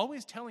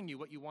 always telling you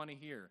what you want to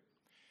hear,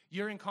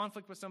 you're in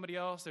conflict with somebody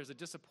else, there's a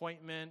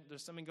disappointment,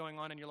 there's something going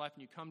on in your life,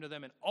 and you come to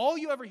them, and all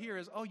you ever hear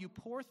is, oh, you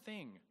poor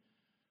thing.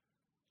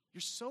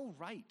 You're so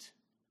right.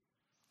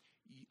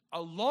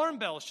 Alarm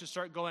bells should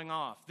start going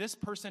off. This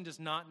person does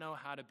not know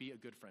how to be a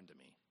good friend to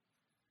me.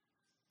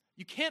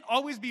 You can't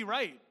always be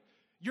right.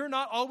 You're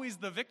not always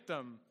the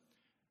victim.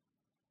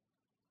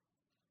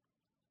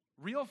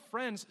 Real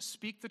friends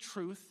speak the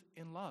truth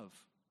in love.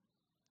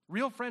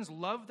 Real friends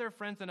love their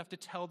friends enough to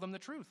tell them the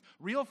truth.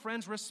 Real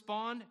friends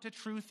respond to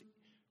truth.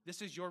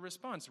 This is your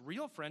response.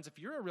 Real friends, if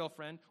you're a real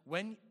friend,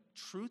 when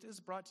truth is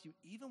brought to you,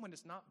 even when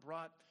it's not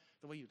brought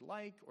the way you'd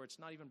like, or it's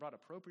not even brought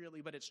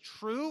appropriately, but it's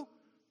true,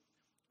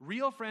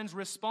 real friends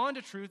respond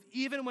to truth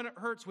even when it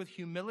hurts, with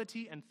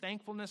humility and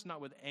thankfulness, not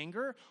with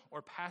anger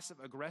or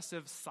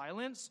passive-aggressive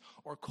silence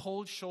or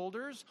cold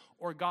shoulders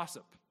or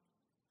gossip.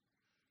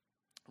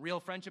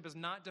 Real friendship is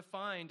not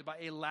defined by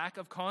a lack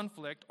of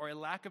conflict or a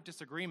lack of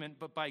disagreement,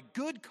 but by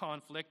good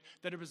conflict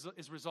that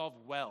is resolved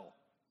well,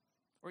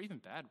 or even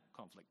bad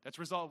conflict that's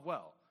resolved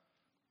well.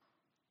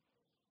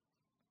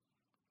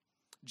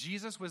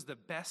 Jesus was the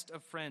best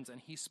of friends,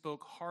 and he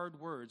spoke hard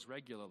words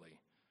regularly.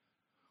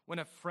 When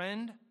a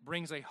friend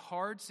brings a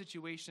hard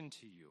situation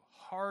to you,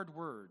 hard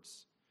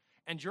words,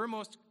 and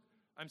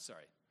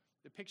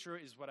the picture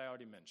is what I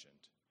already mentioned.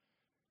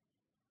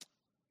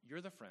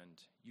 You're the friend,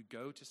 you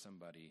go to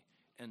somebody,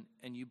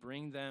 and you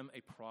bring them a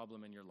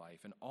problem in your life,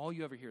 and all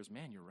you ever hear is,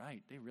 man, you're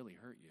right, they really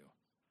hurt you.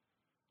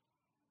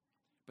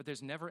 But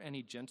there's never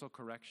any gentle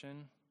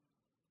correction.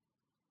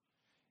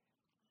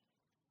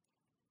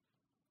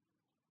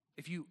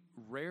 If you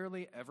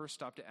rarely ever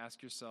stop to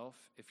ask yourself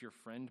if your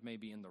friend may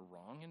be in the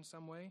wrong in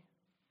some way,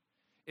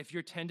 if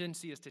your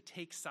tendency is to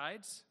take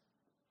sides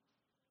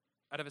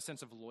out of a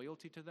sense of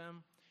loyalty to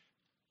them,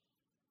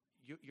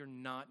 you're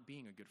not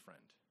being a good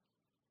friend.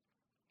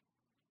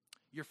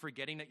 You're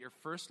forgetting that your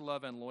first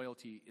love and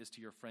loyalty is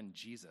to your friend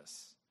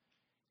Jesus.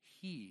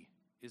 He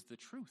is the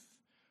truth.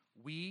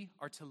 We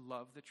are to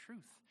love the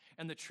truth.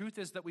 And the truth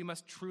is that we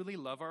must truly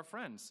love our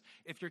friends.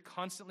 If you're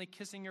constantly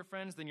kissing your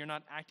friends, then you're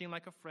not acting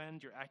like a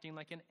friend, you're acting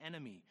like an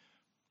enemy.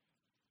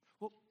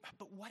 Well,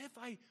 but what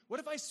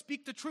if I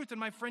speak the truth and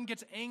my friend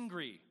gets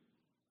angry?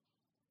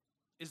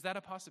 Is that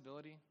a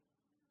possibility?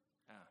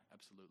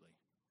 Absolutely.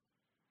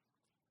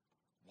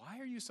 Why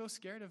are you so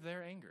scared of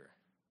their anger?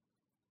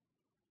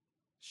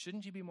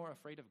 Shouldn't you be more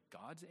afraid of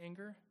God's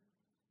anger?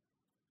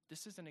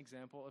 This is an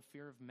example of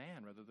fear of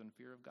man rather than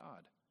fear of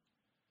God.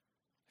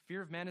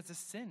 Fear of man is a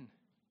sin.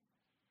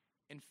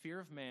 And fear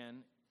of man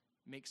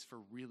makes for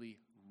really,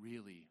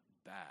 really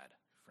bad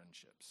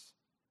friendships.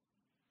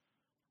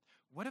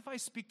 What if I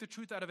speak the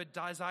truth out of a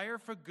desire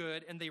for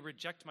good and they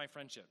reject my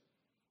friendship?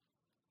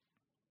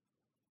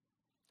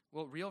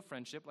 Well, real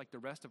friendship, like the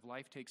rest of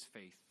life, takes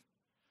faith.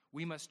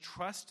 We must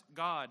trust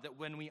God that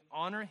when we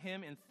honor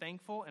him in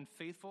thankful and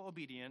faithful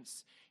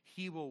obedience,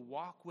 he will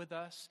walk with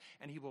us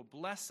and he will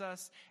bless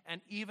us.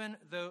 And even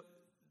though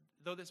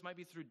this might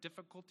be through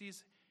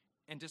difficulties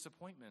and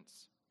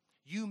disappointments,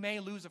 you may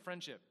lose a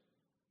friendship.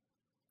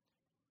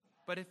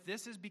 But if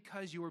this is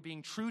because you are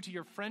being true to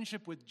your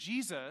friendship with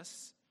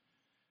Jesus,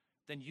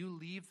 then you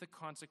leave the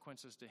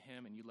consequences to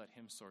him and you let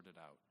him sort it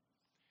out.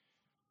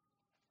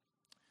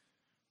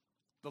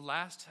 The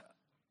last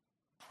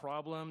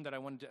problem that I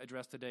wanted to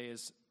address today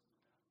is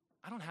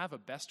I don't have a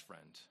best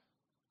friend.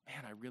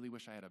 Man, I really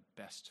wish I had a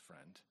best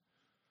friend.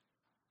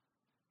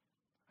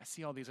 I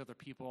see all these other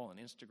people on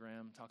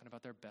Instagram talking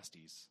about their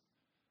besties.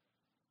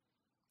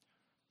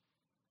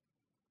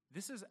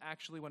 This is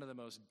actually one of the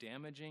most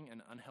damaging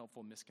and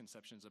unhelpful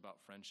misconceptions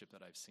about friendship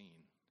that I've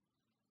seen.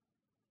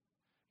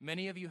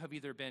 Many of you have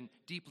either been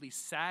deeply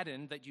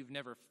saddened that you've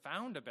never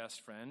found a best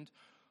friend.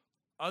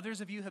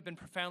 Others of you have been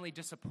profoundly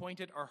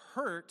disappointed or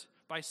hurt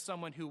by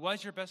someone who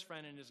was your best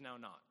friend and is now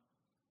not.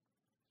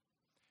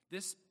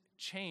 This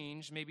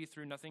change may be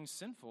through nothing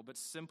sinful, but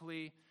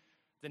simply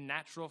the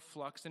natural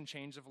flux and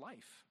change of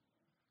life.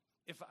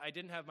 If I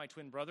didn't have my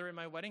twin brother in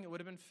my wedding, it would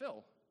have been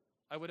Phil.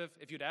 I would have,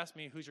 if you'd asked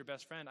me who's your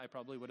best friend, I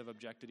probably would have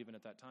objected even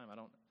at that time. I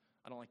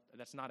don't like,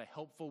 that's not a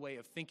helpful way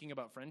of thinking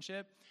about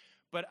friendship,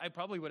 but I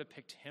probably would have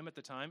picked him at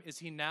the time. Is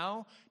he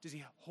now? Does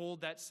he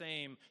hold that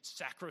same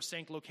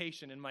sacrosanct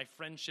location in my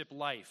friendship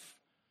life?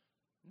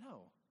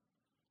 No.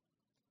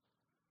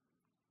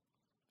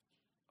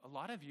 A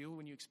lot of you,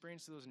 when you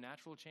experience those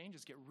natural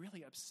changes, get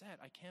really upset.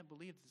 I can't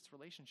believe this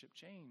relationship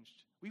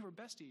changed. We were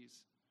besties.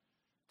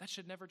 That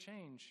should never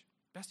change.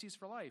 Besties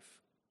for life.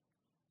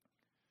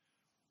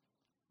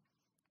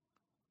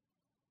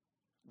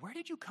 Where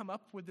did you come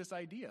up with this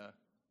idea?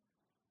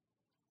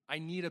 I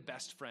need a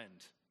best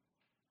friend.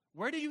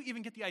 Where do you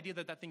even get the idea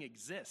that that thing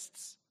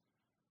exists?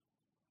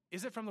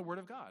 Is it from the Word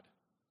of God?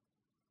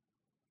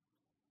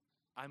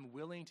 I'm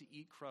willing to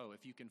eat crow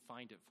if you can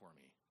find it for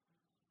me.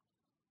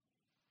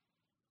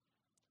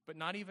 But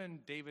not even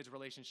David's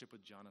relationship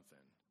with Jonathan.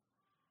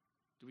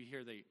 Do we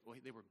hear they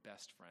were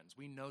best friends?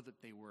 We know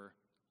that they were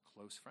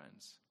close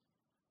friends.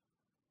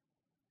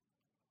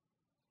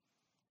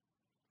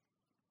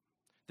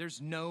 There's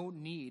no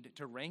need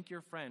to rank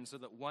your friends so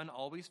that one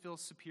always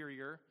feels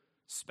superior,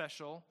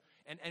 special,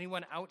 and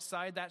anyone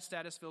outside that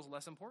status feels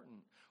less important.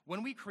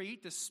 When we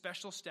create this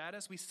special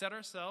status, we set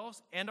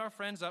ourselves and our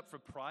friends up for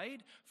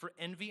pride, for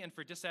envy, and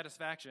for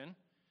dissatisfaction.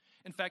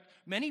 In fact,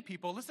 many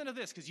people, listen to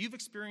this, because you've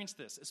experienced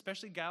this,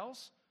 especially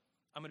gals.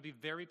 I'm going to be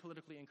very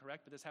politically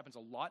incorrect, but this happens a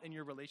lot in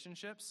your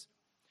relationships.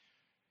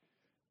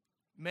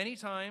 Many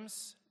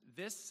times,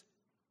 this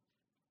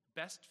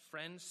best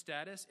friend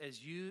status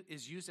is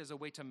used as a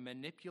way to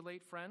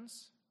manipulate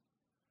friends.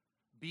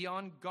 Be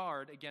on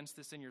guard against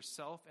this in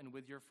yourself and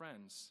with your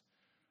friends.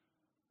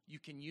 You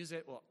can use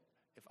it, well,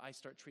 if I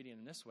start treating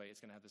them this way, it's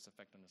going to have this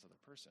effect on this other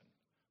person.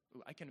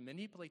 Ooh, I can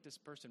manipulate this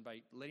person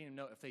by letting them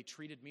know if they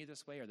treated me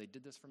this way or they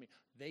did this for me,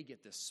 they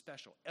get this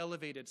special,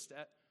 elevated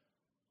status.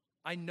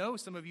 I know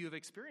some of you have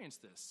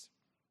experienced this.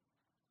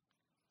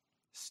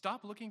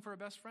 Stop looking for a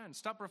best friend.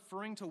 Stop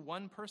referring to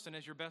one person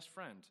as your best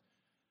friend.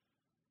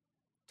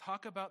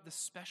 Talk about the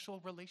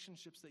special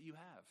relationships that you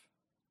have.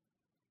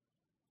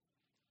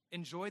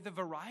 Enjoy the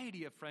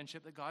variety of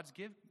friendships that God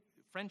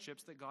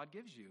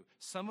gives you,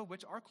 some of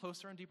which are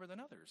closer and deeper than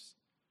others.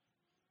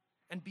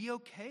 And be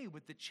okay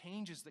with the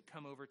changes that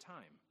come over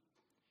time.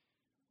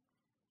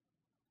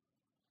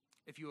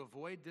 If you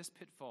avoid this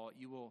pitfall,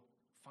 you will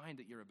find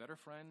that you're a better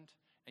friend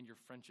and your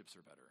friendships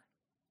are better.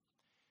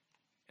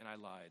 And I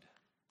lied.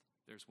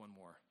 There's one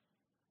more.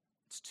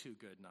 It's too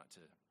good not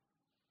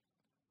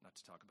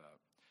to talk about.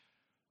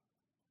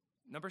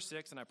 Number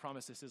 6, and I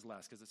promise this is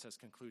last because it says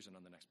conclusion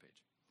on the next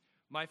page.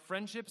 My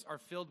friendships are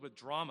filled with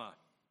drama,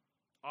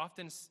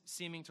 often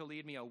seeming to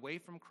lead me away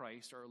from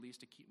Christ or at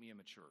least to keep me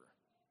immature.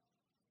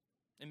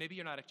 And maybe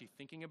you're not actually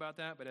thinking about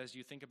that, but as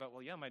you think about,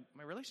 well, yeah, my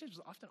relationships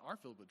often are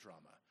filled with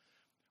drama.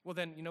 Well,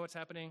 then, you know what's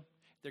happening?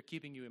 They're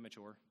keeping you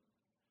immature.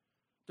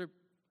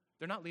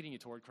 They're not leading you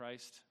toward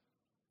Christ.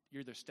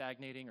 You're either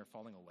stagnating or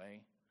falling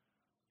away.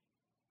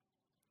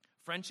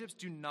 Friendships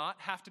do not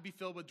have to be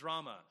filled with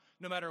drama.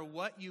 No matter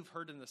what you've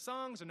heard in the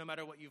songs, or no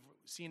matter what you've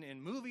seen in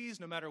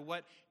movies, no matter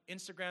what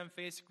Instagram,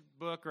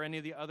 Facebook, or any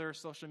of the other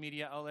social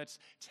media outlets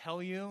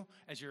tell you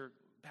as you're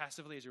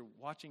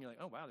watching, you're like,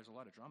 oh, wow, there's a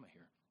lot of drama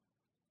here.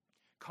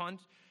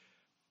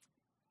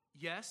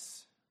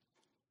 Yes,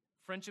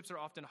 friendships are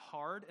often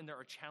hard and there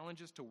are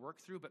challenges to work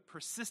through, but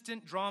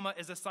persistent drama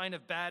is a sign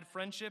of bad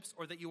friendships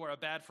or that you are a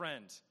bad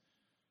friend.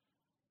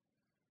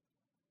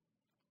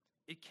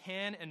 It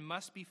can and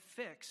must be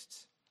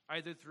fixed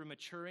either through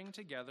maturing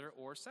together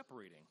or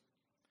separating.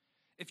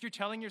 If you're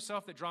telling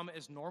yourself that drama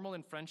is normal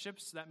in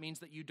friendships, that means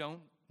that you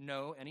don't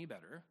know any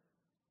better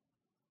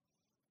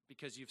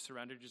because you've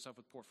surrounded yourself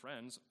with poor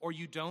friends, or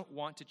you don't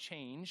want to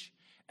change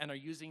and are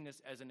using this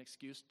as an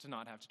excuse to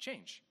not have to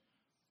change.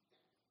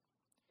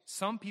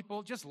 Some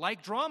people just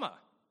like drama.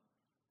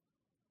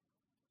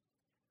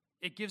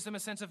 It gives them a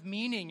sense of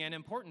meaning and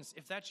importance.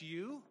 If that's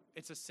you,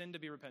 it's a sin to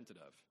be repented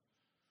of.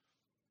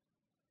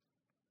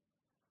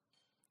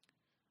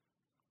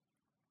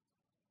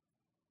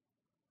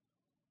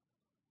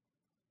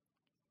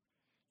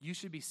 You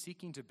should be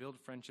seeking to build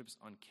friendships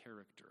on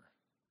character.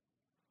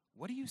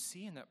 What do you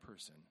see in that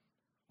person?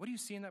 What do you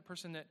see in that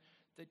person that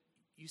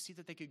you see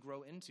that they could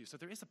grow into? So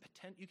there is a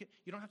potential.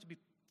 You don't have to be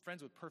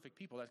friends with perfect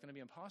people. That's going to be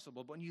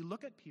impossible. But when you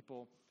look at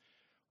people,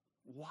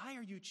 why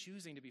are you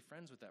choosing to be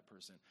friends with that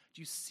person?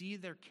 Do you see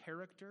their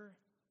character?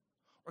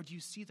 Or do you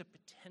see the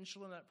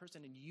potential in that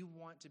person and you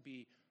want to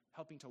be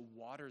helping to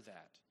water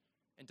that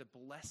and to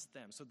bless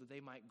them so that they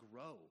might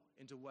grow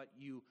into what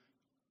you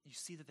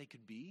see that they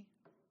could be?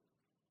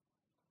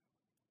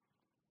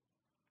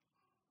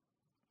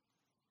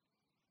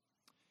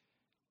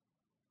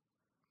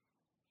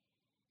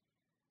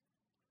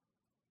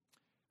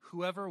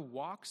 Whoever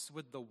walks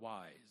with the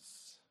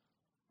wise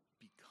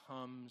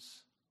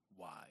becomes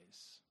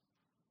wise.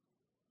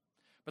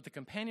 But the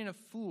companion of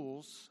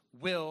fools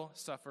will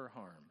suffer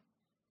harm.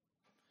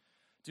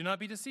 Do not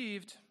be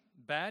deceived.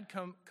 Bad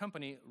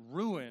company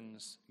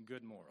ruins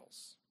good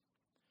morals.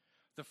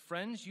 The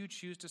friends you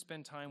choose to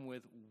spend time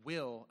with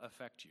will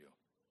affect you.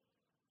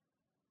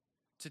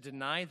 To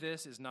deny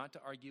this is not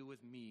to argue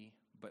with me,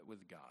 but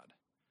with God.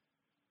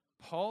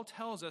 Paul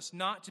tells us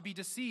not to be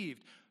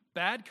deceived.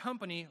 Bad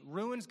company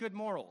ruins good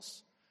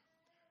morals.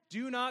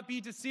 Do not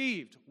be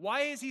deceived.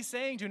 Why is he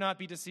saying do not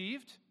be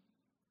deceived?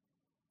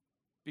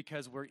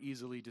 Because we're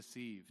easily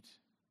deceived.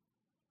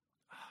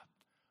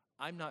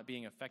 I'm not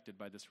being affected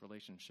by this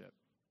relationship.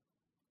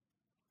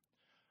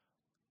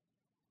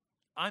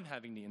 I'm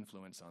having the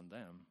influence on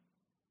them.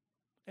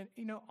 And,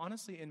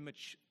 honestly,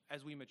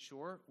 as we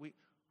mature,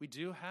 we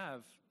do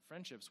have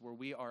friendships where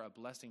we are a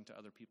blessing to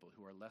other people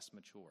who are less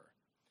mature.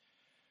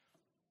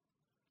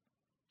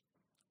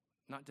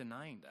 Not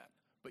denying that.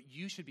 But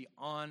you should be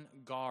on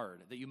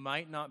guard that you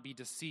might not be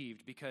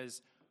deceived,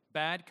 because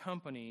bad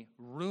company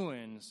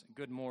ruins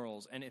good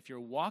morals. And if you're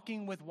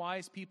walking with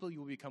wise people, you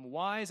will become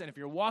wise. And if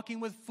you're walking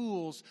with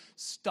fools,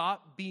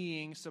 stop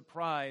being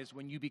surprised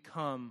when you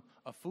become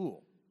a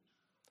fool.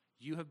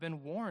 You have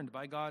been warned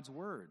by God's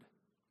word.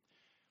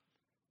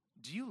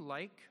 Do you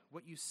like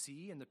what you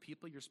see in the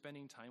people you're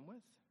spending time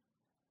with?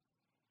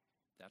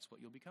 That's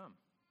what you'll become.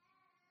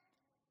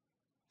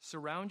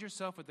 Surround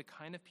yourself with the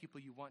kind of people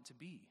you want to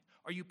be.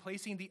 Are you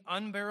placing the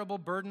unbearable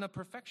burden of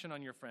perfection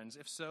on your friends?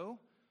 If so,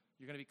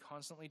 you're going to be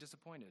constantly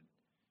disappointed.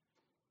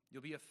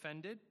 You'll be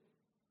offended,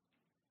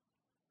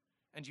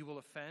 and you will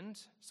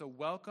offend. So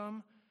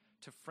welcome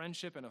to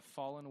friendship in a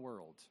fallen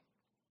world.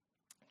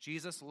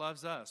 Jesus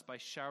loves us by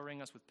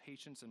showering us with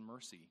patience and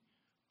mercy.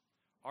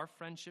 Our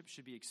friendship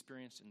should be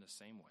experienced in the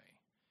same way.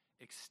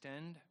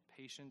 Extend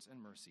patience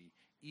and mercy,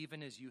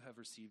 even as you have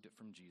received it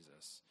from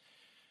Jesus.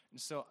 And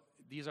so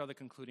these are the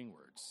concluding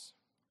words.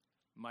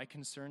 My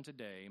concern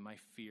today, my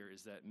fear,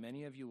 is that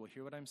many of you will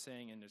hear what I'm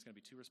saying, and there's going to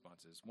be two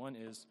responses. One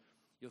is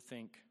you'll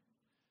think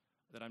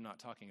that I'm not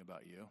talking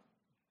about you.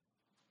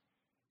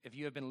 If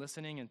you have been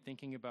listening and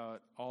thinking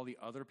about all the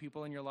other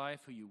people in your life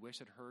who you wish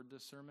had heard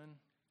this sermon,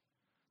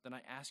 then I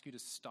ask you to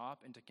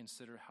stop and to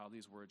consider how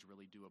these words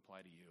really do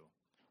apply to you.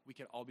 We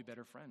can all be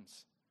better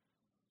friends.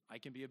 I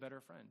can be a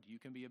better friend. You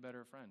can be a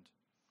better friend.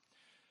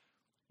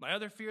 My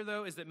other fear,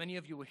 though, is that many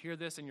of you will hear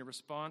this and your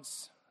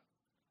response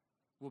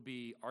will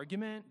be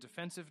argument,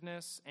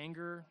 defensiveness,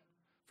 anger.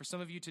 For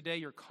some of you today,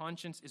 your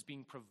conscience is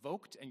being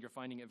provoked and you're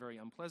finding it very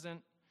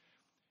unpleasant.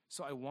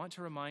 So I want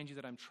to remind you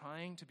that I'm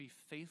trying to be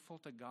faithful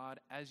to God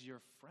as your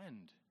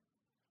friend,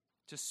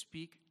 to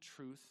speak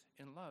truth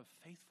in love.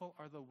 Faithful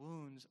are the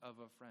wounds of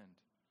a friend.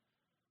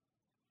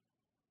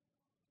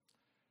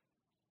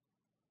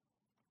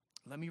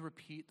 Let me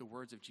repeat the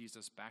words of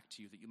Jesus back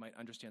to you that you might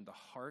understand the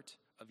heart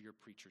of your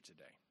preacher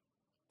today.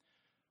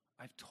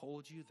 I've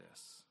told you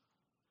this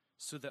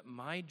so that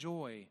my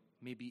joy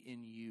may be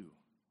in you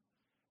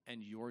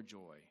and your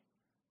joy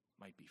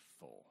might be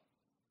full.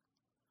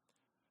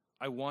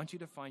 I want you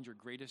to find your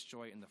greatest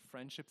joy in the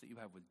friendship that you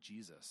have with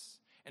Jesus.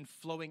 And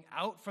flowing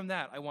out from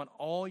that, I want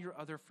all your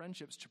other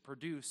friendships to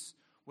produce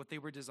what they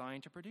were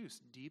designed to produce,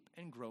 deep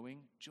and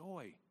growing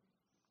joy.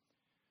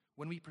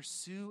 When we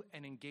pursue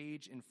and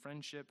engage in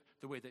friendship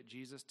the way that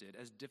Jesus did,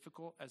 as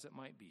difficult as it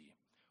might be,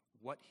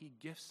 what he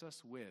gifts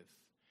us with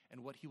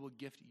and what he will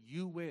gift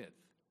you with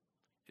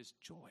is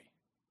joy.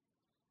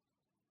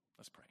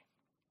 Let's pray.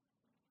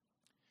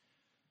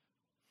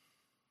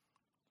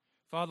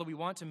 Father, we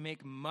want to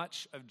make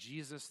much of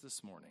Jesus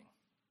this morning,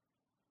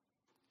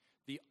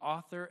 the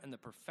author and the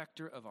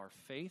perfecter of our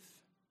faith,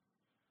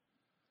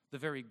 the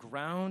very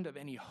ground of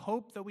any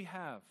hope that we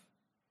have,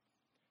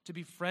 to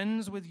be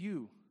friends with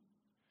you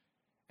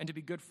and to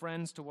be good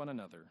friends to one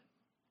another.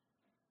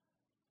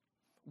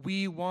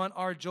 We want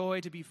our joy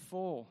to be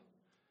full.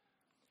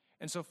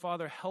 And so,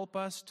 Father, help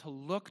us to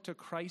look to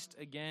Christ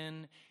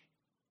again,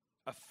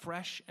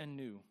 afresh and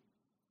new.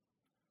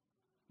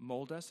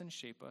 Mold us and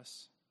shape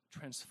us,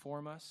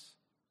 transform us,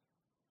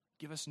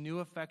 give us new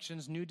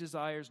affections, new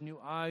desires, new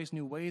eyes,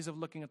 new ways of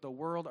looking at the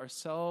world,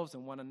 ourselves,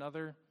 and one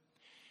another.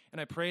 And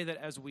I pray that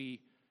as we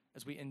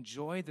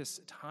enjoy this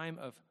time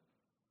of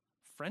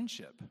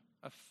friendship,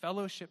 of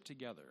fellowship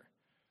together,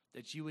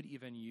 that you would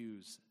even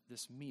use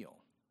this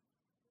meal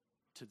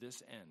to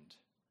this end,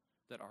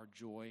 that our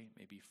joy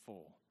may be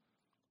full,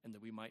 and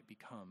that we might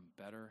become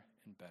better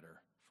and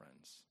better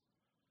friends.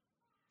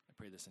 I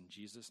pray this in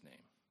Jesus'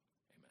 name.